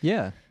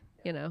Yeah.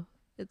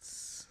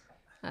 It's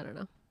I don't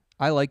know.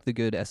 I like the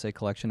good essay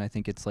collection. I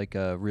think it's like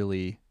a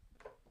really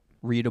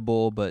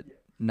readable, but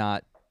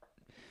not.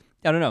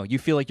 I don't know. You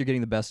feel like you're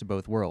getting the best of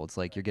both worlds.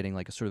 Like you're getting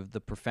like a sort of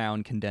the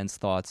profound condensed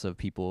thoughts of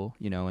people,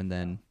 and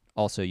then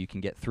also you can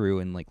get through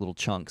in like little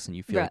chunks, and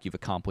you feel Right. like you've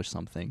accomplished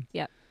something.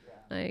 Yeah.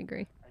 I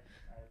agree.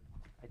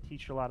 I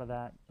teach a lot of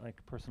that,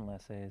 like personal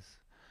essays,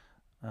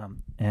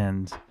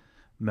 and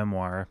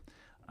memoir.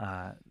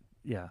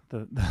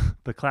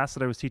 The class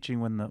that I was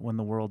teaching when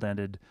the world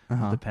ended,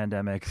 Uh-huh. the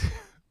pandemic,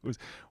 was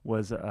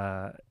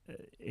like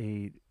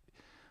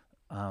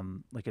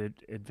an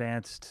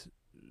advanced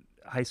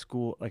high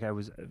school. Like I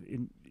was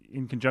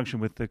in conjunction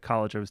with the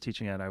college I was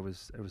teaching at. I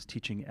was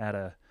teaching at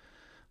a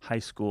high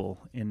school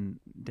in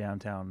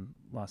downtown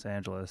Los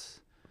Angeles.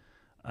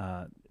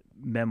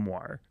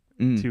 Memoir.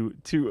 To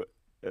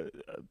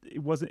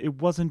it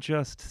wasn't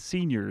just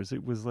seniors.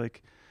 It was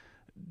like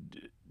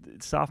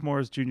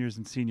sophomores, juniors,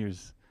 and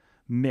seniors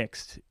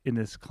mixed in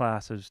this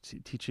class. I was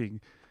teaching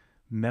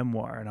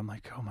memoir, and I'm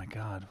like, oh my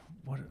god,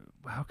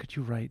 how could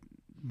you write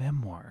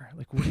memoir?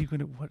 Like, what are you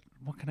gonna what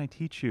can I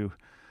teach you?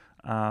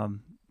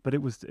 But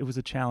it was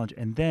a challenge,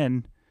 and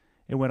then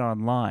it went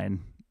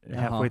online.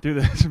 Halfway through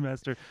the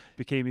semester,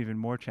 became even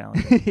more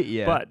challenging.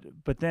 Yeah.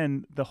 But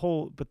then the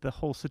whole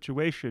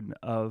situation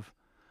of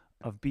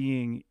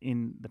being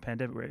in the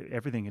pandemic where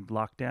everything had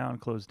locked down,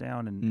 closed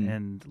down,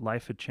 and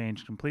life had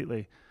changed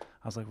completely.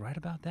 I was like, write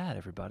about that,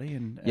 everybody.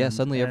 And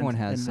suddenly everyone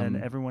has and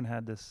then everyone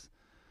had this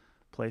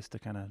place to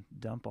kind of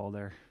dump all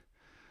their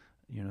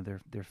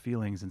their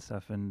feelings and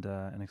stuff and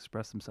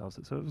express themselves.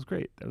 So it was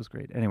great. That was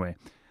great. Anyway,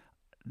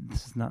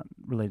 this is not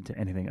related to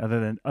anything other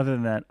than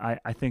that.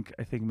 I think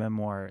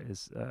memoir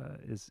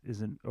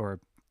isn't, or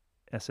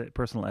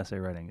personal essay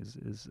writing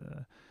is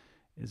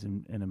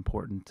an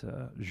important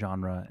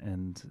genre,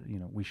 and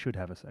we should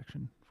have a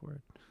section for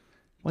it.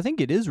 Well, I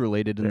think it is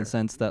related in the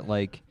sense that,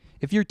 like,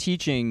 if you're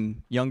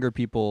teaching younger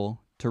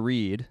people to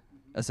read,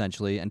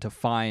 essentially, and to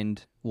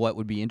find what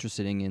would be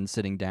interesting in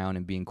sitting down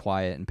and being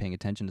quiet and paying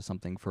attention to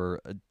something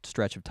for a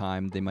stretch of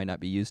time they might not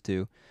be used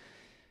to,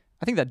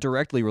 I think that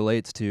directly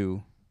relates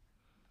to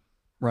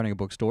running a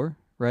bookstore,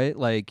 right?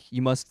 Like,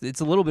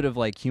 it's a little bit of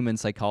like human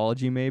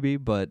psychology maybe,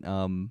 but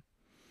I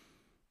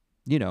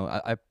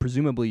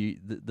presumably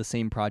the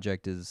same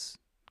project is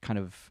kind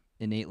of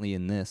innately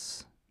in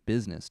this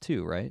business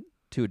too, right?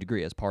 To a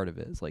degree, as part of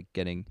it. It's like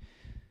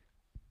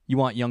you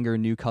want younger,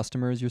 new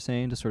customers, you're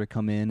saying, to sort of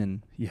come in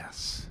and...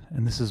 Yes,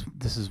 and this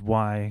is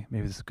why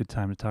maybe this is a good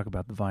time to talk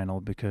about the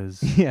vinyl,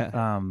 because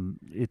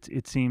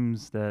it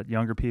seems that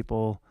younger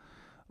people,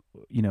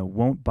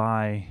 won't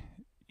buy,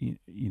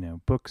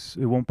 books.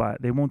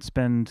 They won't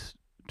spend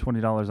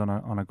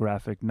 $20 on a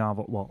graphic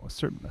novel. Well, a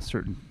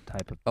certain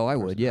type of. Oh, I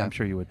person. would, yeah. I'm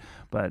sure you would,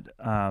 but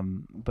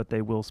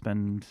they will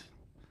spend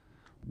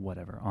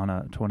whatever on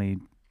a 20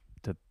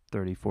 to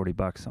 30,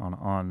 $40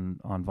 on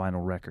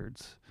vinyl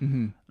records.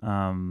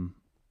 Mm-hmm.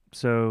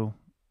 So,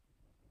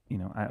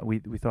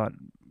 we thought,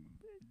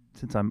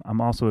 since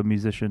I'm also a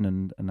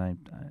musician and I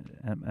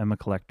am a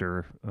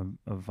collector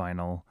of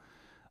vinyl,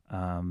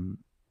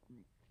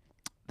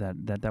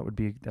 that would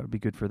be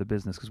good for the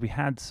business, because we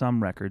had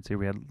some records here.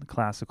 We had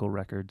classical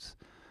records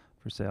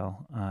for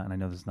sale, and I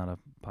know this is not a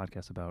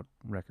podcast about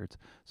records,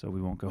 so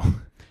we won't go.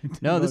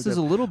 No, this is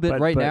a little bit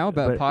now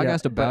about a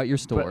podcast about your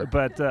store.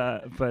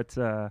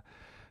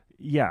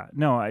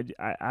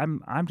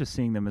 I'm just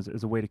seeing them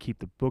as a way to keep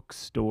the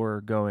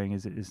bookstore going.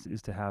 Is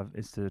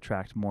to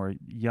attract more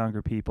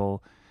younger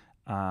people.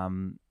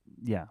 Because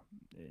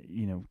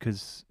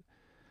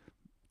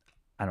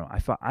I don't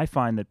know. I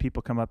find that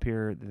people come up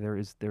here. There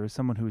is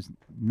someone who is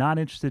not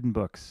interested in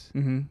books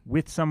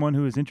with someone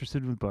who is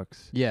interested in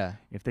books. Yeah.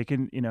 If they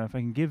can, if I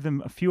can give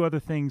them a few other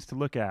things to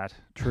look at,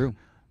 true,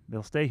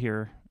 they'll stay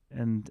here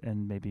and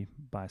maybe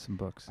buy some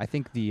books. I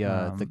think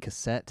the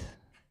cassette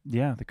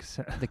Yeah, the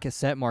cassette. The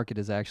cassette market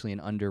is actually an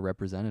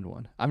underrepresented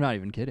one. I'm not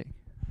even kidding.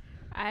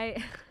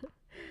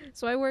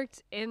 So I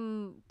worked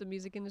in the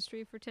music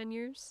industry for 10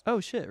 years. Oh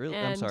shit! Really?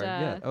 I'm And, sorry.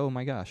 Yeah. Oh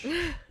my gosh.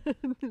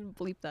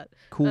 Bleep that.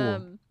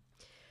 Cool.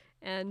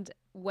 And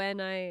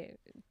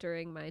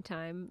during my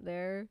time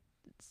there,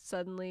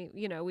 suddenly,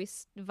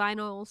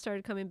 vinyl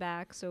started coming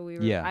back. So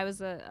Yeah. I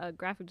was a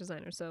graphic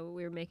designer, so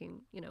we were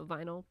making,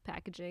 vinyl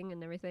packaging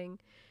and everything.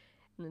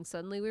 And then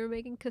suddenly we were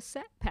making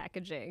cassette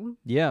packaging.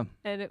 Yeah.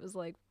 And it was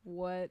like,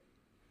 what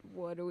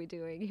are we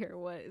doing here?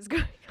 What is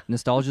going on?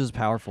 Nostalgia is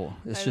powerful.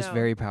 It's I just know.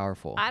 very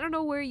powerful. I don't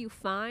know where you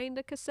find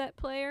a cassette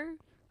player,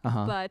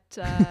 Uh-huh.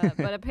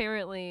 but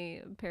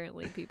apparently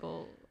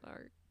people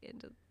are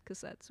into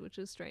cassettes, which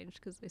is strange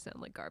because they sound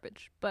like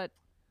garbage. But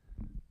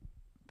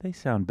They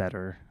sound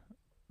better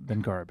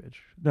than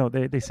garbage. No,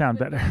 they sound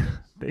better.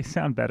 They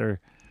sound better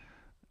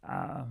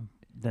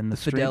than the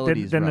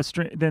fidelity's than rough.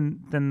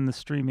 the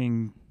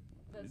streaming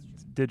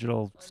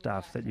digital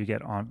stuff that you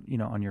get on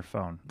on your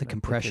phone. The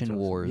compression digital-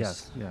 wars.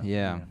 Yes. Yeah.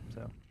 Yeah.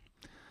 So.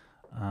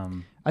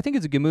 I think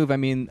it's a good move. I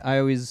mean, I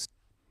always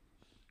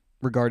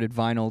regarded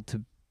vinyl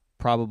to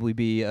probably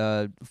be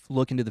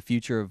look into the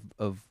future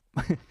of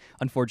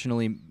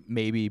unfortunately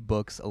maybe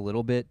books a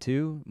little bit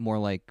too, more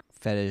like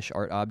fetish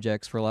art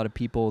objects for a lot of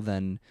people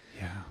than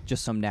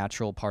just some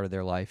natural part of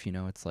their life.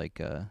 It's like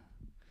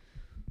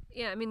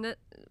yeah, I mean that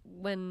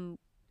when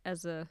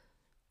as a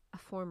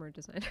former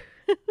designer,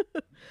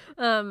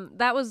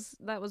 that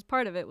was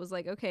part of it. Was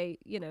like, okay,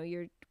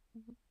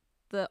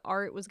 the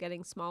art was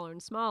getting smaller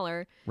and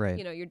smaller. right.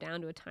 You're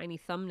down to a tiny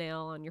thumbnail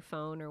on your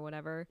phone or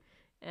whatever.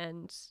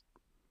 And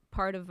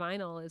part of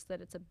vinyl is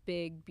that it's a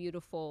big,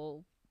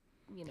 beautiful,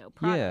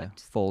 product. Yeah,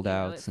 fold It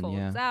outs and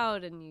folds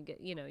out, and you get,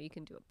 you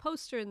can do a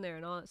poster in there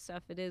and all that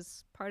stuff.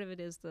 Part of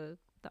it is the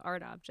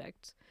art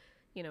object,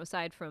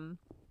 aside from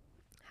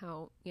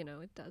how,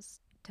 it does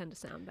tend to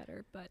sound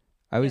better. But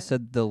I always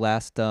said the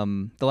last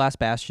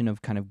bastion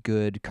of kind of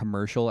good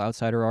commercial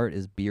outsider art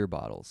is beer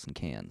bottles and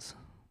cans.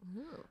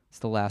 It's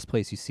the last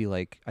place you see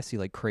I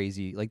see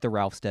crazy, like the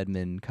Ralph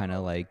Steadman kind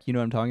of you know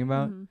what I'm talking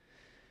about? Mhm.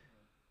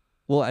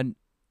 Well, and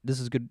this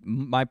is good.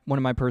 One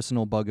of my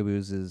personal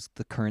bugaboos is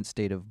the current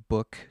state of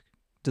book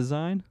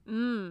design.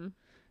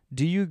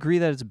 Do you agree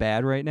that it's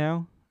bad right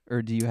now,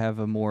 or do you have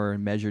a more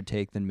measured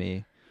take than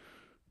me?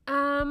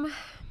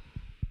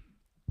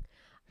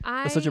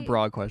 That's such a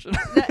broad question.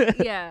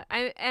 Yeah,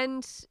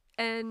 and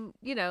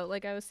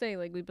like I was saying,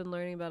 like we've been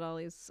learning about all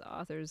these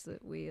authors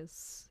that we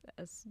as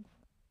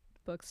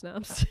book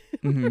snobs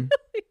Mhm.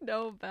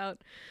 know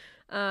about.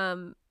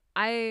 When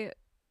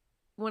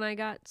I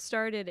got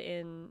started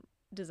in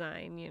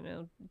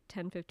design,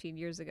 10, 15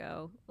 years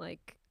ago,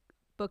 like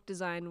book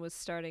design was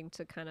starting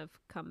to kind of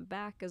come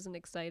back as an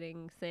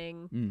exciting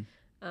thing.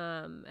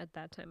 At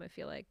that time, I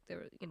feel like there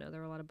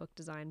were a lot of book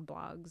design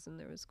blogs and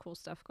there was cool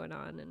stuff going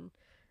on, and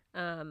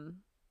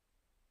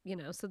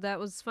so that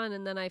was fun.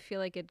 And then I feel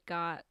like it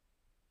got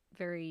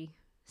very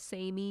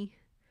samey.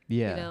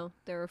 Yeah.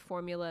 There were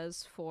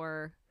formulas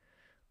for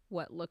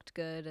what looked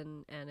good,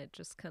 and it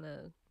just kind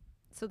of,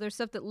 so there's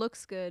stuff that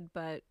looks good,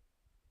 but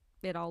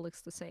it all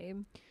looks the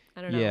same.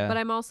 I don't know. Yeah. But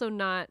I'm also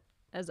not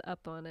as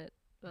up on it,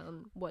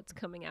 what's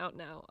coming out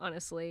now,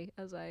 honestly,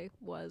 as I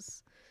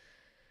was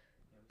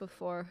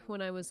before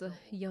when I was a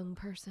young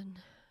person.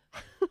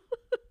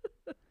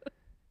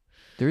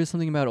 There is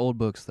something about old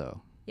books,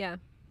 though. Yeah.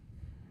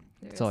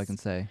 That's all I can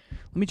say.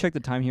 Let me check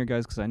the time here,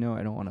 guys, because I know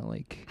I don't want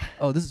to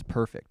Oh, this is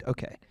perfect.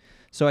 Okay.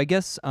 So I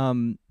guess I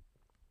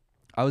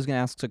was going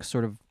to ask a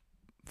sort of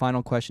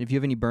final question. If you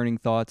have any burning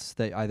thoughts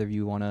that either of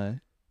you want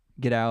to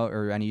get out,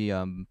 or any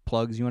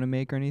plugs you want to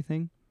make or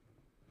anything.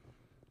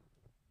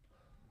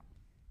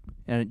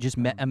 And just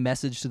a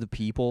message to the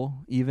people,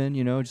 even,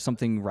 just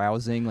something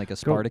rousing, like a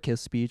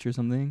Spartacus speech or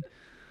something.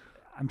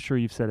 I'm sure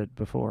you've said it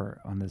before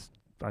on this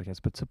podcast,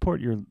 but support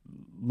your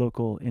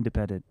local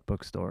independent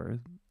bookstore.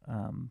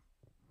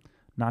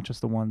 Not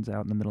just the ones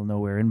out in the middle of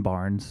nowhere in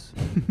barns,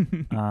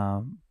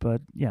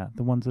 but yeah,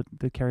 the ones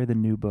that carry the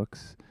new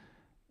books.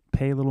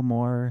 Pay a little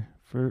more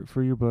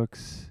for your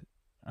books.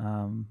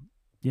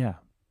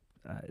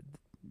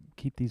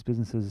 Keep these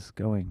businesses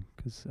going,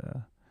 because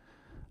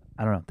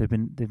I don't know,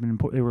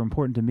 they were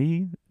important to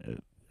me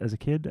as a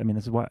kid. I mean,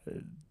 this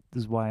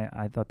is why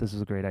I thought this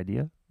was a great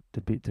idea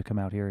to come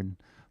out here and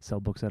sell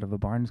books out of a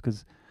barn,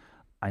 because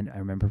I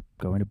remember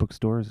going to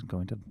bookstores and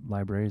going to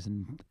libraries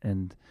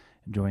and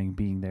enjoying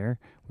being there.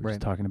 We were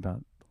just talking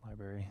about the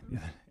library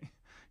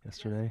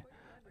yesterday.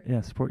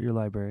 Yeah, support your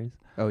libraries.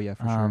 Oh yeah,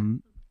 for sure.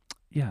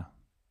 Yeah.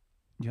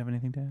 Do you have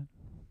anything to add?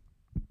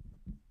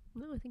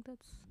 No, I think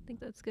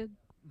that's good.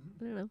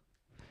 I don't know.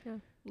 Yeah.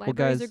 Well,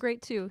 Libraries guys, are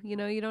great too. You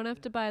don't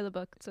have to buy the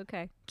book. It's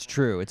okay. It's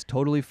true. It's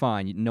totally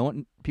fine.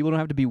 People don't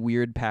have to be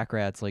weird pack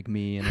rats like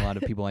me and a lot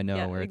of people I know,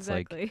 Yeah, where it's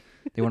exactly. like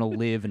they want to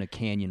live in a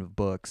canyon of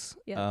books.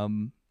 Yeah.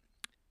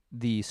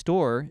 The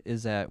store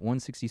is at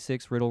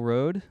 166 Riddle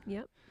Road.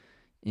 Yep.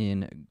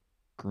 In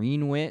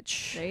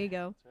Greenwich. There you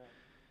go.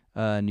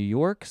 New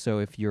York. So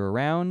if you're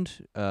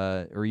around,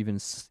 or even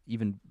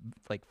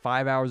like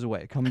 5 hours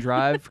away, come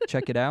drive,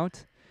 check it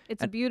out.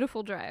 It's a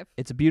beautiful drive.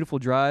 It's a beautiful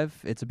drive.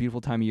 It's a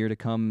beautiful time of year to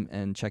come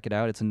and check it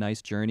out. It's a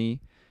nice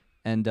journey.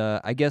 And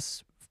I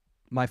guess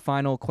my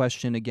final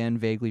question, again,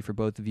 vaguely for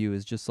both of you,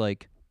 is just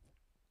like,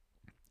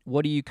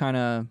 what are you kind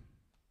of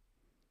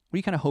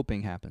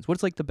hoping happens?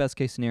 What's like the best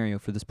case scenario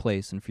for this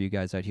place and for you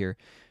guys out here?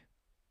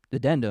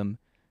 Addendum,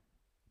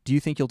 do you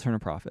think you'll turn a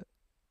profit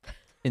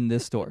in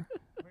this store?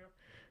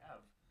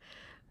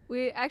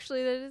 We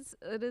actually,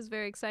 that is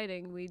very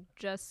exciting. We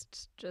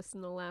just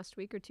in the last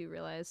week or two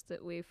realized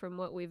that from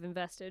what we've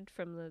invested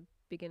from the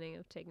beginning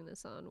of taking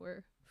this on,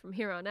 from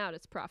here on out,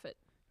 it's profit.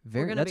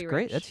 That's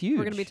great. Rich. That's huge.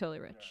 We're gonna be totally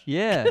rich.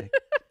 Yeah.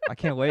 I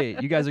can't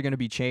wait. You guys are going to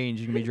be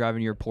changed. You're going to be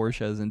driving your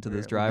Porsches into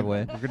this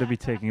driveway. We're going to be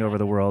taking over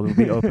the world. We'll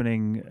be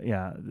opening,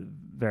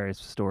 various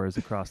stores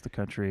across the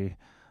country.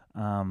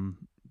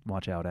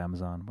 Watch out,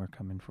 Amazon. We're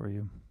coming for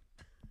you.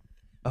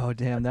 Oh,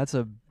 damn. That's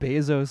a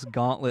Bezos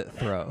gauntlet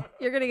throw.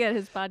 You're going to get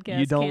his podcast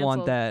You don't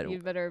want canceled. that. You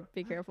better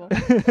be careful.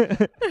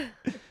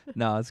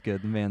 No, it's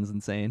good. The man's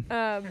insane.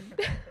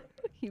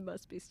 He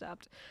must be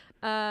stopped.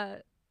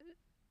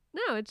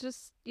 No, it's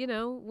just,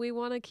 we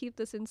want to keep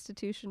this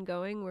institution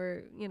going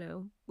where,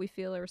 we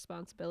feel a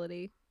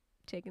responsibility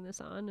taking this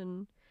on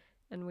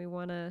and we don't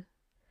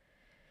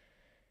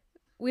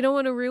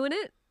want to ruin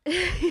it.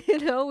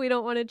 We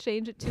don't want to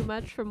change it too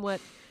much from what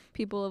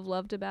people have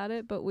loved about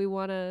it, but we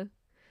want to,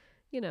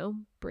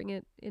 bring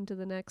it into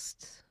the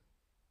next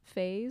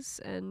phase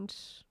and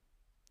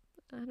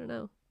I don't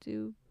know,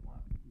 do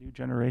new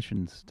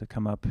generations to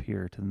come up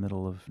here to the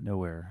middle of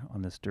nowhere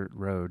on this dirt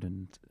road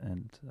and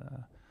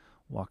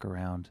walk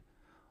around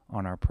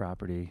on our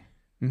property.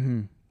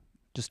 Mm-hmm.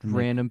 Just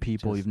random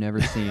people you've never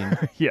seen.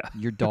 Yeah.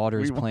 Your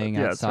daughter's playing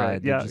outside.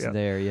 Right. They're just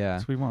there. Yeah.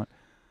 That's what we want.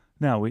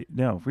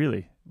 No,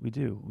 really, we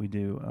do. We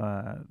do.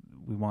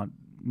 We want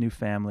new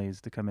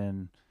families to come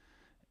in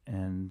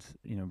and,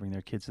 bring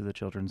their kids to the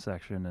children's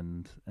section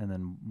and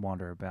then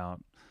wander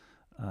about,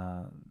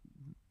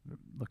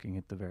 looking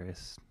at the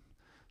various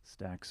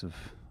stacks of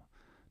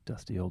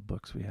dusty old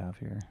books we have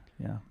here.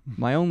 Yeah.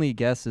 My only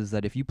guess is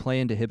that if you play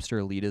into hipster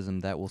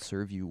elitism, that will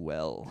serve you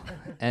well,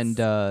 and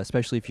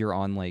especially if you're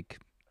on like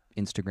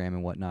Instagram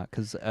and whatnot.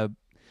 Because I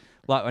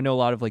know a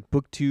lot of like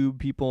BookTube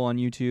people on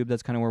YouTube.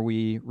 That's kind of where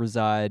we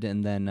reside,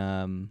 and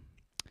then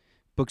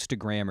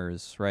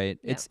Bookstagrammers, right?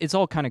 Yeah. It's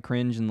all kind of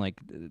cringe and like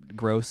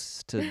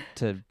gross to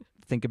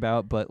think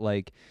about, but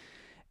like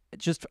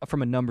just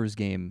from a numbers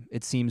game,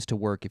 it seems to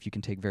work if you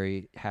can take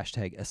very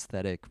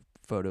 #aesthetic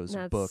photos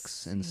of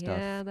books and stuff.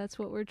 Yeah, that's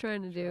what we're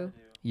trying to do.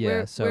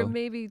 Yeah, we're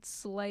maybe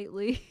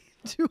slightly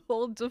too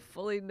old to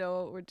fully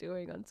know what we're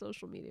doing on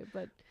social media,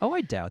 but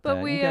I doubt but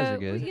that. we, You guys are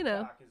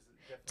good.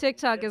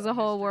 TikTok is a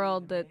whole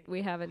world that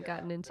we haven't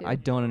gotten into. I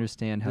don't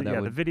understand how that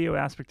would. The video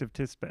aspect of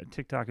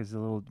TikTok is a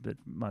little bit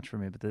much for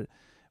me,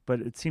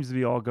 but it seems to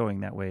be all going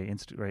that way.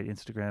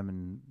 Instagram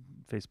and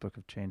Facebook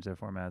have changed their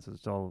formats.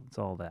 It's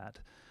all that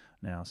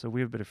now. So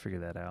we better figure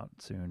that out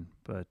soon.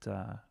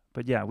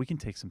 But yeah, we can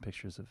take some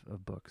pictures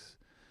of books.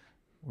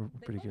 We're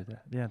pretty good at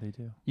that. Yeah, they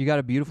do. You got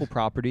a beautiful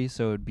property,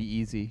 so it'd be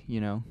easy,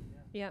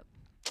 Yep.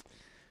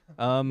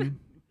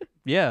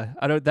 Yeah,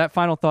 I don't. That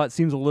final thought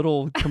seems a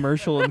little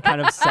commercial and kind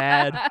of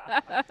sad,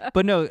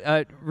 but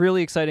no,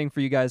 really exciting for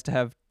you guys to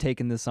have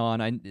taken this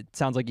on. It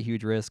sounds like a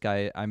huge risk.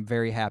 I'm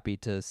very happy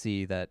to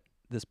see that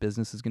this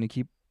business is going to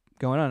keep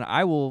going on.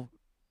 I will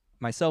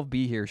myself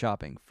be here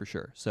shopping for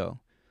sure. So,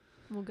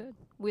 well, good.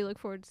 We look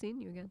forward to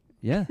seeing you again.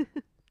 Yeah.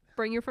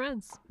 Bring your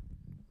friends.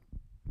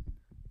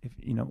 If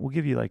we'll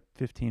give you like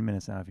 15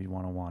 minutes now if you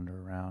want to wander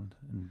around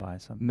and buy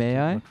something. May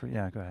I?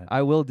 Yeah, go ahead.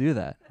 I will do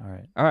that. All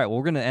right. All right. Well,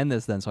 we're gonna end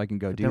this then, so I can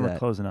go do then that. We're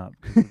closing up.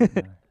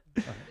 Then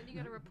you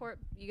got to report.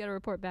 You got to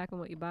report back on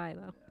what you buy,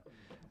 though.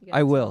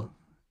 I will.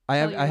 I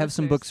tell your have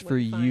some listeners books what for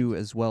you you find.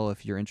 as well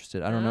if you're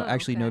interested. I don't know. Oh,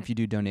 Actually, know okay. if you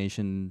do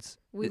donations.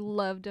 We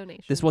love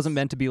donations. This wasn't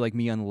meant to be like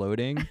me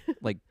unloading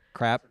like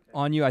crap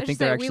on you. I think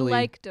they're actually we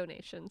like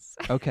donations.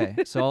 okay.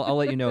 So I'll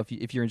let you know if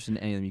you're interested in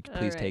any of them. You can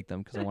please All right. take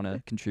them because I want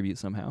to contribute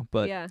somehow.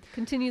 But yeah,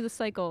 continue the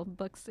cycle.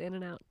 Books in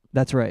and out.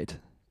 that's right.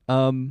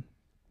 All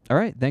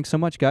right. Thanks so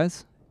much,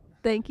 guys.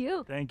 Thank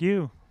you. Thank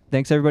you.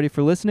 Thanks everybody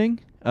for listening.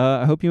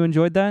 I hope you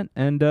enjoyed that.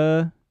 And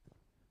I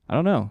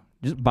don't know.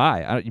 Just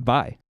bye.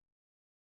 Bye.